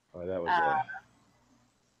 Oh, that was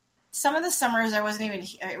some of the summers I wasn't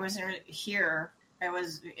here. I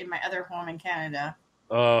was in my other home in Canada.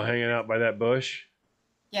 Oh, hanging out by that bush?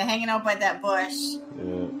 Yeah, hanging out by that bush.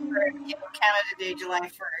 Yeah. For Canada Day, July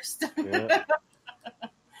 1st. Yeah.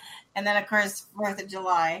 And then, of course, 4th of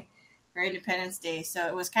July for Independence Day. So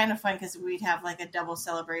it was kind of fun because we'd have like a double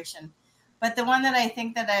celebration. But the one that I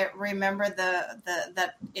think that I remember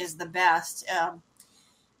that is the best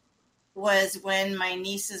was when my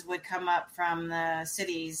nieces would come up from the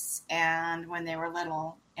cities and when they were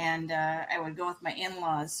little, and I would go with my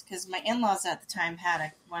in-laws because my in-laws at the time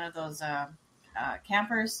had one of those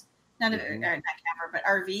campers. Not camper, but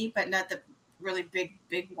RV, but not the really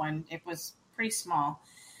big one. It was pretty small.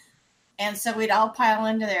 And so we'd all pile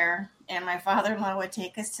into there, and my father-in-law would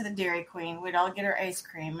take us to the Dairy Queen. We'd all get our ice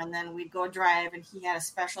cream, and then we'd go drive, and he had a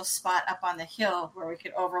special spot up on the hill where we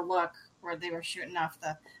could overlook where they were shooting off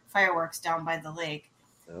the fireworks down by the lake,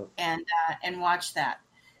 and watch that.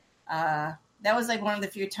 That was like one of the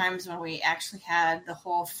few times when we actually had the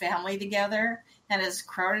whole family together, and as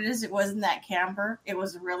crowded as it was in that camper, it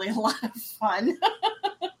was really a lot of fun.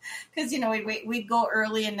 Because, we'd go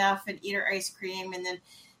early enough and eat our ice cream, and then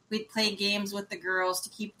we'd play games with the girls to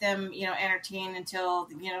keep them, entertained until,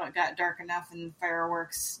 it got dark enough and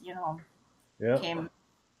fireworks, came.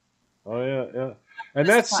 Oh yeah. And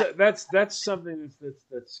that's something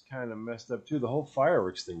that's kind of messed up too. The whole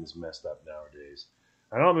fireworks thing is messed up nowadays.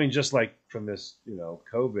 I don't mean just like from this,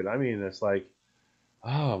 COVID. I mean, it's like,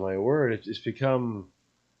 oh my word, it's become.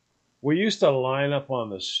 We used to line up on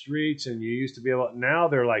the streets, and you used to be able. Now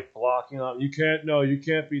they're like blocking up. You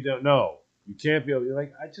can't be done. No, you can't be able. You're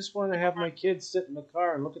like, I just want to have my kids sit in the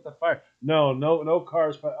car and look at the fire. No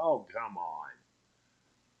cars. But oh, come on.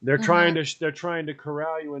 They're trying to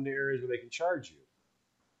corral you into areas where they can charge you.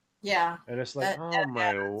 Yeah. And it's like,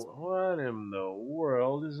 what in the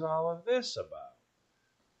world is all of this about?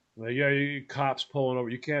 Like, you cops pulling over.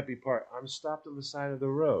 You can't be parked. I'm stopped on the side of the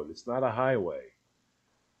road. It's not a highway.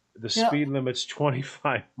 The speed limit's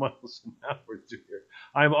 25 miles an hour through here.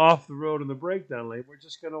 I'm off the road in the breakdown lane. We're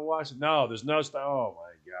just going to watch it. No, there's no stop. Oh,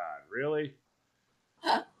 my God. Really?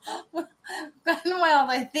 Well,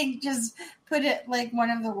 I think just put it like one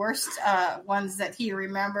of the worst ones that he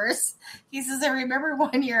remembers. He says, I remember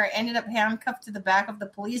one year I ended up handcuffed to the back of the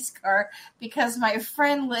police car because my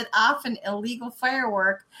friend lit off an illegal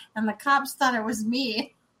firework and the cops thought it was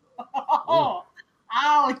me. Oh,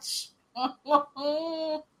 ouch.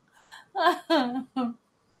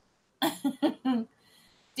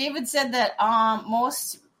 David said that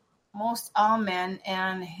most all men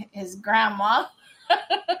and his grandma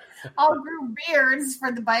all grew beards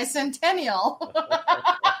for the bicentennial.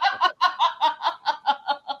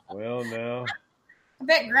 Well, no. I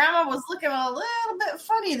bet Grandma was looking a little bit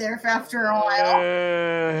funny there after a while.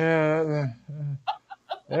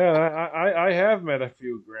 Yeah, I have met a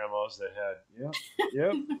few grandmas that had.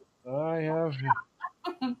 Yep, I have.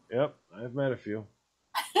 Yep, I've met a few.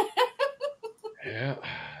 Yeah,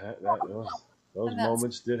 those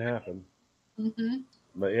moments did happen. Mm-hmm.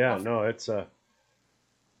 But yeah, no, it's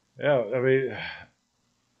yeah, I mean,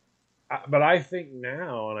 but I think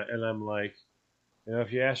now, and I'm like,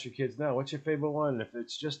 if you ask your kids now, what's your favorite one? If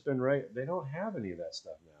it's just been right, they don't have any of that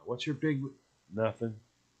stuff now. What's your big, nothing.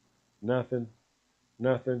 I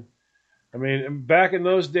mean, back in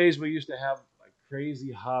those days, we used to have like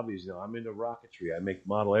crazy hobbies. I'm into rocketry. I make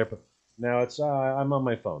model airplanes. Now it's, I'm on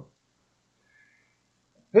my phone.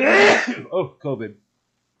 Oh, COVID.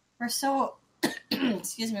 We're so,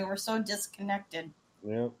 excuse me, we're so disconnected.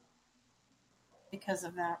 Yeah. Because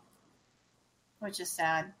of that, which is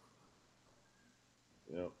sad.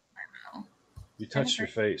 Yeah. I know. You touched your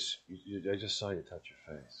face. I just saw you touch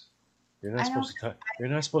your face. You're not supposed to touch. You're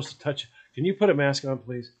not supposed to touch. Can you put a mask on,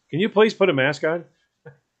 please? Can you please put a mask on?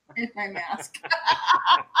 Here's my mask.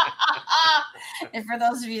 And for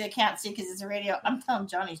those of you that can't see because it's a radio, I'm telling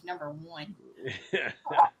Johnny's number one.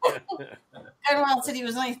 Everyone said he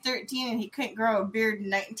was only 13 and he couldn't grow a beard in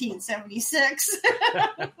 1976.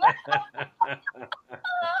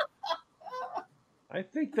 I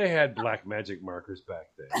think they had black magic markers back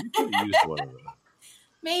then. You could have used one of those.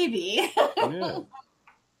 Maybe. Yeah.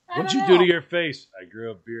 What'd you do to your face? I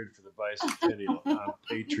grew a beard for the bicentennial. I'm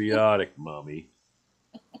patriotic, Mommy.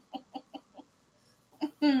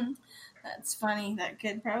 That's funny. That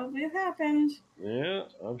could probably have happened. Yeah,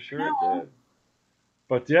 I'm sure it did.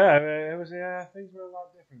 But yeah, it was. Yeah, things were a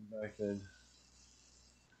lot different back then.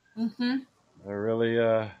 Mm-hmm. I really,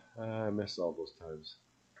 I miss all those times.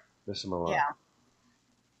 Miss them a lot. Yeah.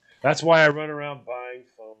 That's why I run around buying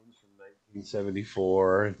phones from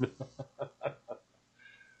 1974.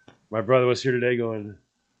 My brother was here today going,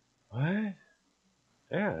 what?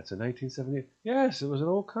 Yeah, it's a 1970. Yes, it was an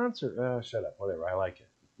old concert. Shut up. Whatever. I like it.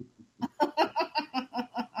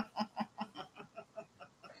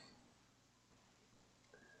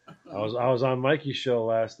 I was on Mikey's show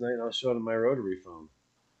last night, and I was showing him my rotary phone.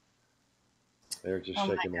 They were just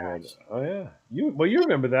shaking their head. Oh, yeah. You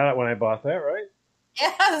remember that when I bought that, right?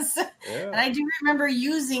 Yes. Yeah. And I do remember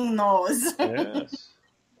using those. Yes.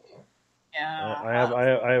 Yeah.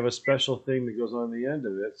 I have a special thing that goes on the end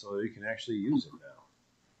of it so you can actually use it now.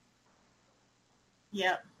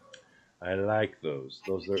 Yep. I like those.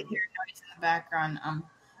 Those are. You can hear noise in the background.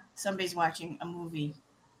 somebody's watching a movie.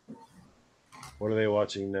 What are they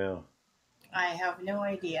watching now? I have no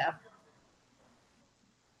idea.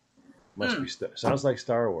 Must be sounds like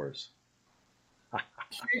Star Wars.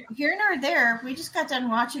 Here nor there, we just got done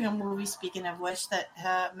watching a movie, speaking of which, that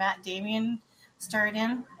Matt Damon starred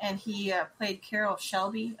in, and he played Carol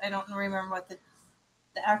Shelby. I don't remember what the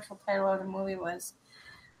actual title of the movie was,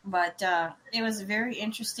 but it was very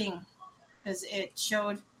interesting because it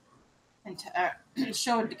showed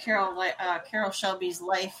Carol Shelby's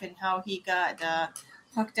life and how he got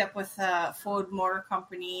hooked up with Ford Motor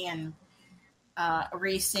Company and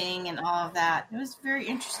racing and all of that. It was a very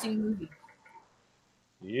interesting movie.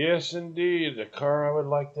 Yes, indeed. A car I would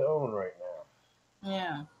like to own right now.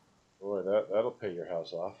 Yeah. Boy, that'll pay your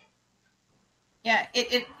house off. Yeah,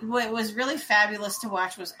 what was really fabulous to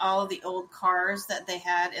watch was all of the old cars that they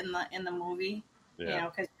had in the movie. Yeah. You know,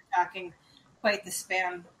 because we're talking quite the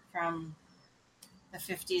span from the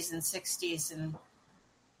 50s and 60s, and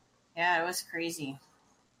yeah, it was crazy.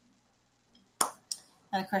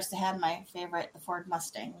 And of course, they had my favorite, the Ford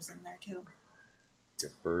Mustang, was in there too.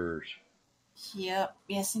 Good birds. Yep.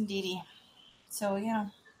 Yes, indeedy. So yeah.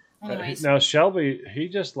 Anyways, Now Shelby, he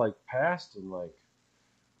just passed in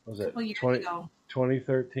was it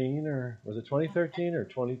 2013 or was it 2013 or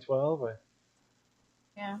 2012?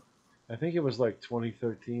 Yeah. I think it was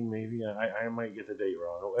 2013 maybe. I might get the date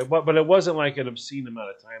wrong, but it wasn't an obscene amount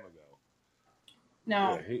of time ago.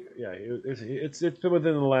 No. It's been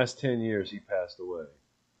within the last 10 years he passed away.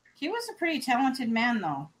 He was a pretty talented man,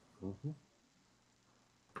 though. Mm-hmm.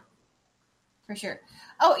 For sure.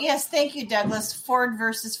 Oh yes, thank you, Douglas. Ford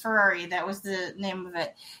versus Ferrari. That was the name of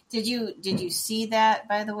it. Did you see that,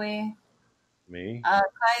 by the way? Me?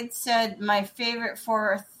 Clyde said my favorite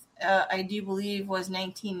Ford, I do believe, was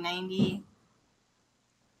 1990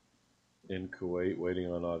 in Kuwait, waiting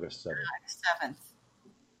on August 7th. August 7th.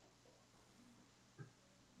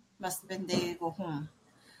 Must have been day to go home.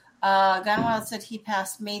 Gunwild said he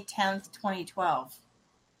passed May 10th, 2012.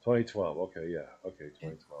 2012. Okay, yeah. Okay,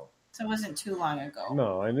 2012. So it wasn't too long ago.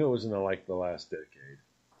 No, I knew it was in the last decade.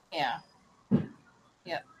 Yeah.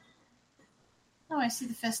 Yep. Oh, I see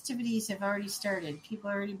the festivities have already started. People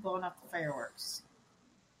are already blowing up the fireworks.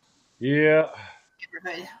 Yeah.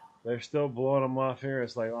 Neighborhood. They're still blowing them off here.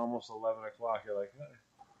 It's almost 11 o'clock. You're like,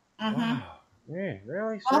 wow. Yeah,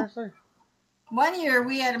 really? Seriously? One year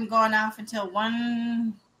we had them going off until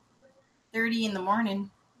 1:30 in the morning.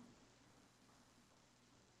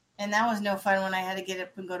 And that was no fun when I had to get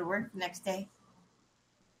up and go to work the next day.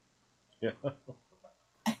 Yeah.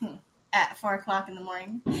 At 4 o'clock in the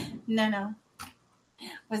morning. No.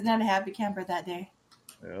 Was not a happy camper that day.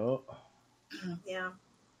 Yeah. Yeah.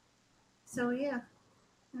 So, yeah.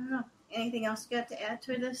 I don't know. Anything else you got to add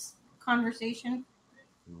to this conversation?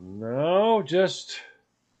 No, just...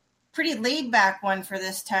 pretty laid back one for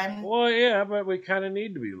this time. Well, yeah, but we kind of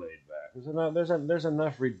need to be laid back. There's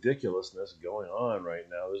enough ridiculousness going on right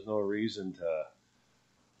now. There's no reason to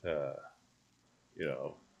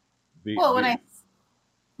be. Well,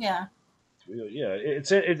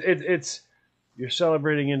 it's you're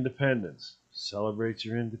celebrating independence. Celebrate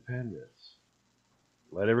your independence.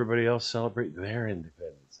 Let everybody else celebrate their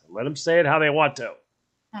independence. Let them say it how they want to.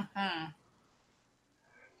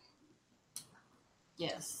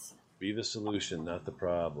 Yes. Be the solution, not the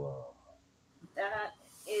problem. That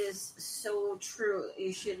is so true.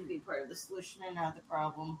 You shouldn't be part of the solution and not the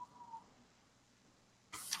problem.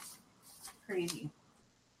 Crazy.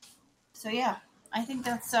 So yeah, I think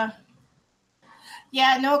that's no,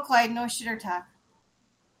 Clyde, no shitter talk.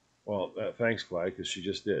 Well, thanks, Clyde, because she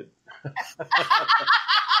just did.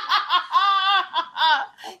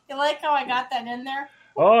 You like how I got that in there?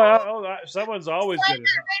 Someone's always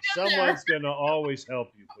gonna always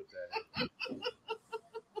help you put that in.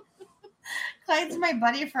 Clyde's my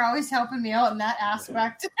buddy for always helping me out in that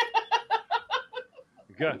aspect.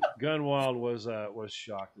 Gunwild was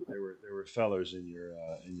shocked that there were fellers in your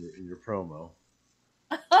promo,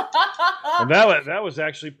 and that was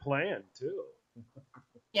actually planned too.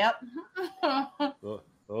 Yep.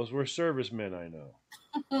 Those were servicemen, I know.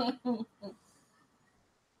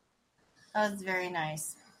 That was very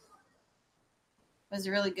nice. It was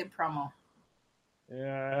a really good promo.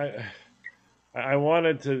 Yeah, I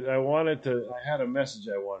had a message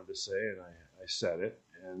I wanted to say, and I said it,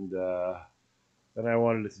 and then I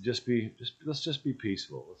wanted it to let's just be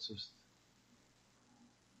peaceful. Let's just.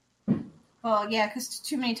 Well, yeah, because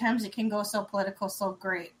too many times it can go so political, so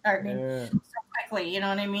great. So quickly, you know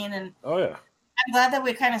what I mean? And oh yeah, I'm glad that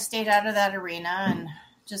we kind of stayed out of that arena and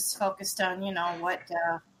just focused on,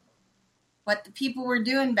 what what the people were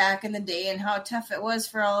doing back in the day and how tough it was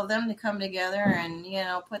for all of them to come together and,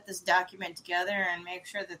 put this document together and make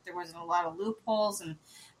sure that there wasn't a lot of loopholes and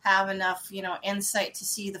have enough, insight to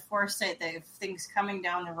see the foresight that things coming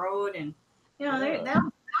down the road. And,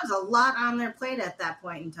 that was a lot on their plate at that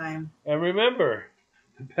point in time. And remember,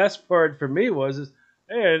 the best part for me was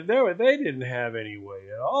they didn't have any way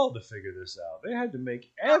at all to figure this out. They had to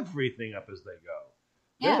make everything up as they go.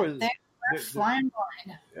 Yeah, they were flying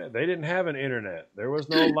blind. Yeah, they didn't have an internet. There was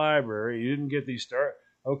no library. You didn't get these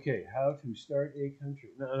Okay, how to start a country.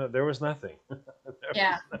 No, there was nothing. No,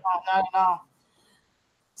 not at all.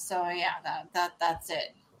 So yeah, that's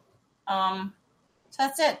it. So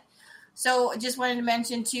that's it. So just wanted to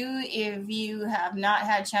mention too, if you have not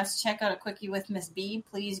had a chance to check out A Quickie with Miss B,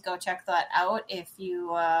 please go check that out. If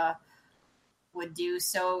you would do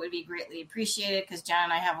so, it would be greatly appreciated because John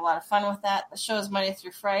and I have a lot of fun with that. The show is Monday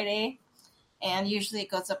through Friday, and usually it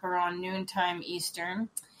goes up around noontime Eastern.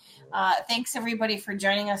 Thanks everybody for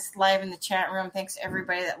joining us live in the chat room. Thanks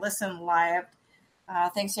everybody that listened live.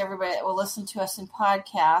 Thanks to everybody that will listen to us in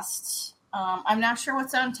podcasts. I'm not sure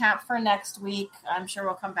what's on tap for next week. I'm sure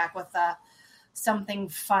we'll come back with something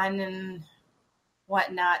fun and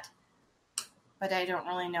whatnot. But I don't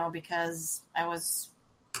really know because I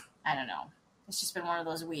don't know. It's just been one of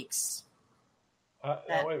those weeks. Wait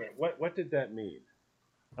a minute. What did that mean?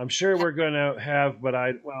 I'm sure we're going to have, but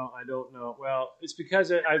I don't know. Well, it's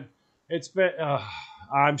because it's been.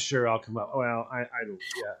 I'm sure I'll come up. Well, I don't.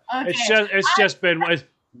 Yeah. Okay. It's just been.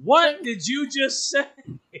 What did you just say?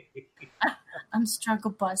 I'm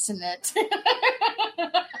struggle bussing it.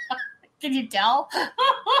 Can you tell?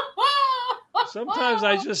 Sometimes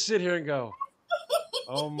I just sit here and go,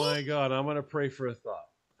 oh my God, I'm going to pray for a thought.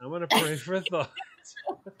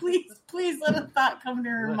 Please let a thought come to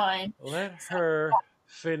her mind. Let her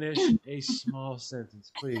finish a small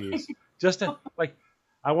sentence, please. Just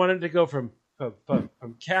I wanted to go from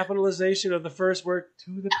capitalization of the first word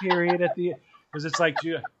to the period at the end. Because it's like,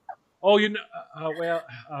 you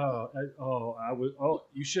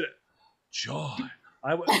should have, John.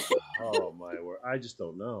 Oh my word, I just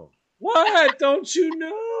don't know. What don't you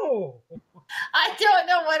know? I don't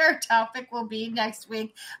know what our topic will be next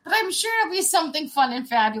week, but I'm sure it'll be something fun and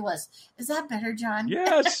fabulous. Is that better, John?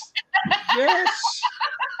 Yes.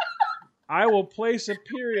 I will place a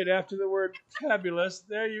period after the word fabulous.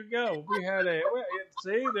 There you go.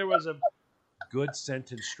 There was a good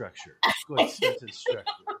sentence structure.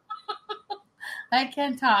 I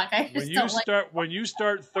can't talk. When you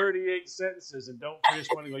start 38 sentences and don't finish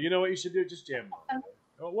one, and go, you know what you should do? Just jam them.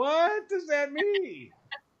 What does that mean?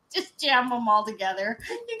 Just jam them all together.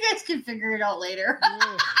 You guys can figure it out later.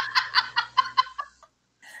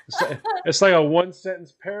 It's like a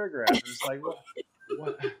one-sentence paragraph. It's like,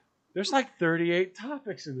 what? There's like 38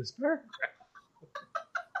 topics in this paragraph.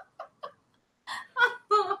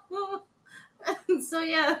 So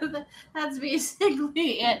yeah, that's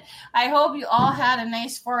basically it. I hope you all had a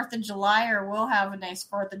nice 4th of July or will have a nice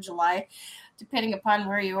 4th of July, depending upon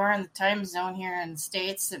where you are in the time zone here in the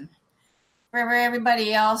States. And wherever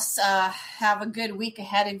everybody else, have a good week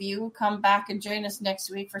ahead of you. Come back and join us next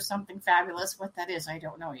week for something fabulous. What that is, I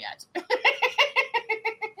don't know yet.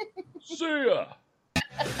 See ya.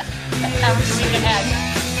 Have a good week ahead.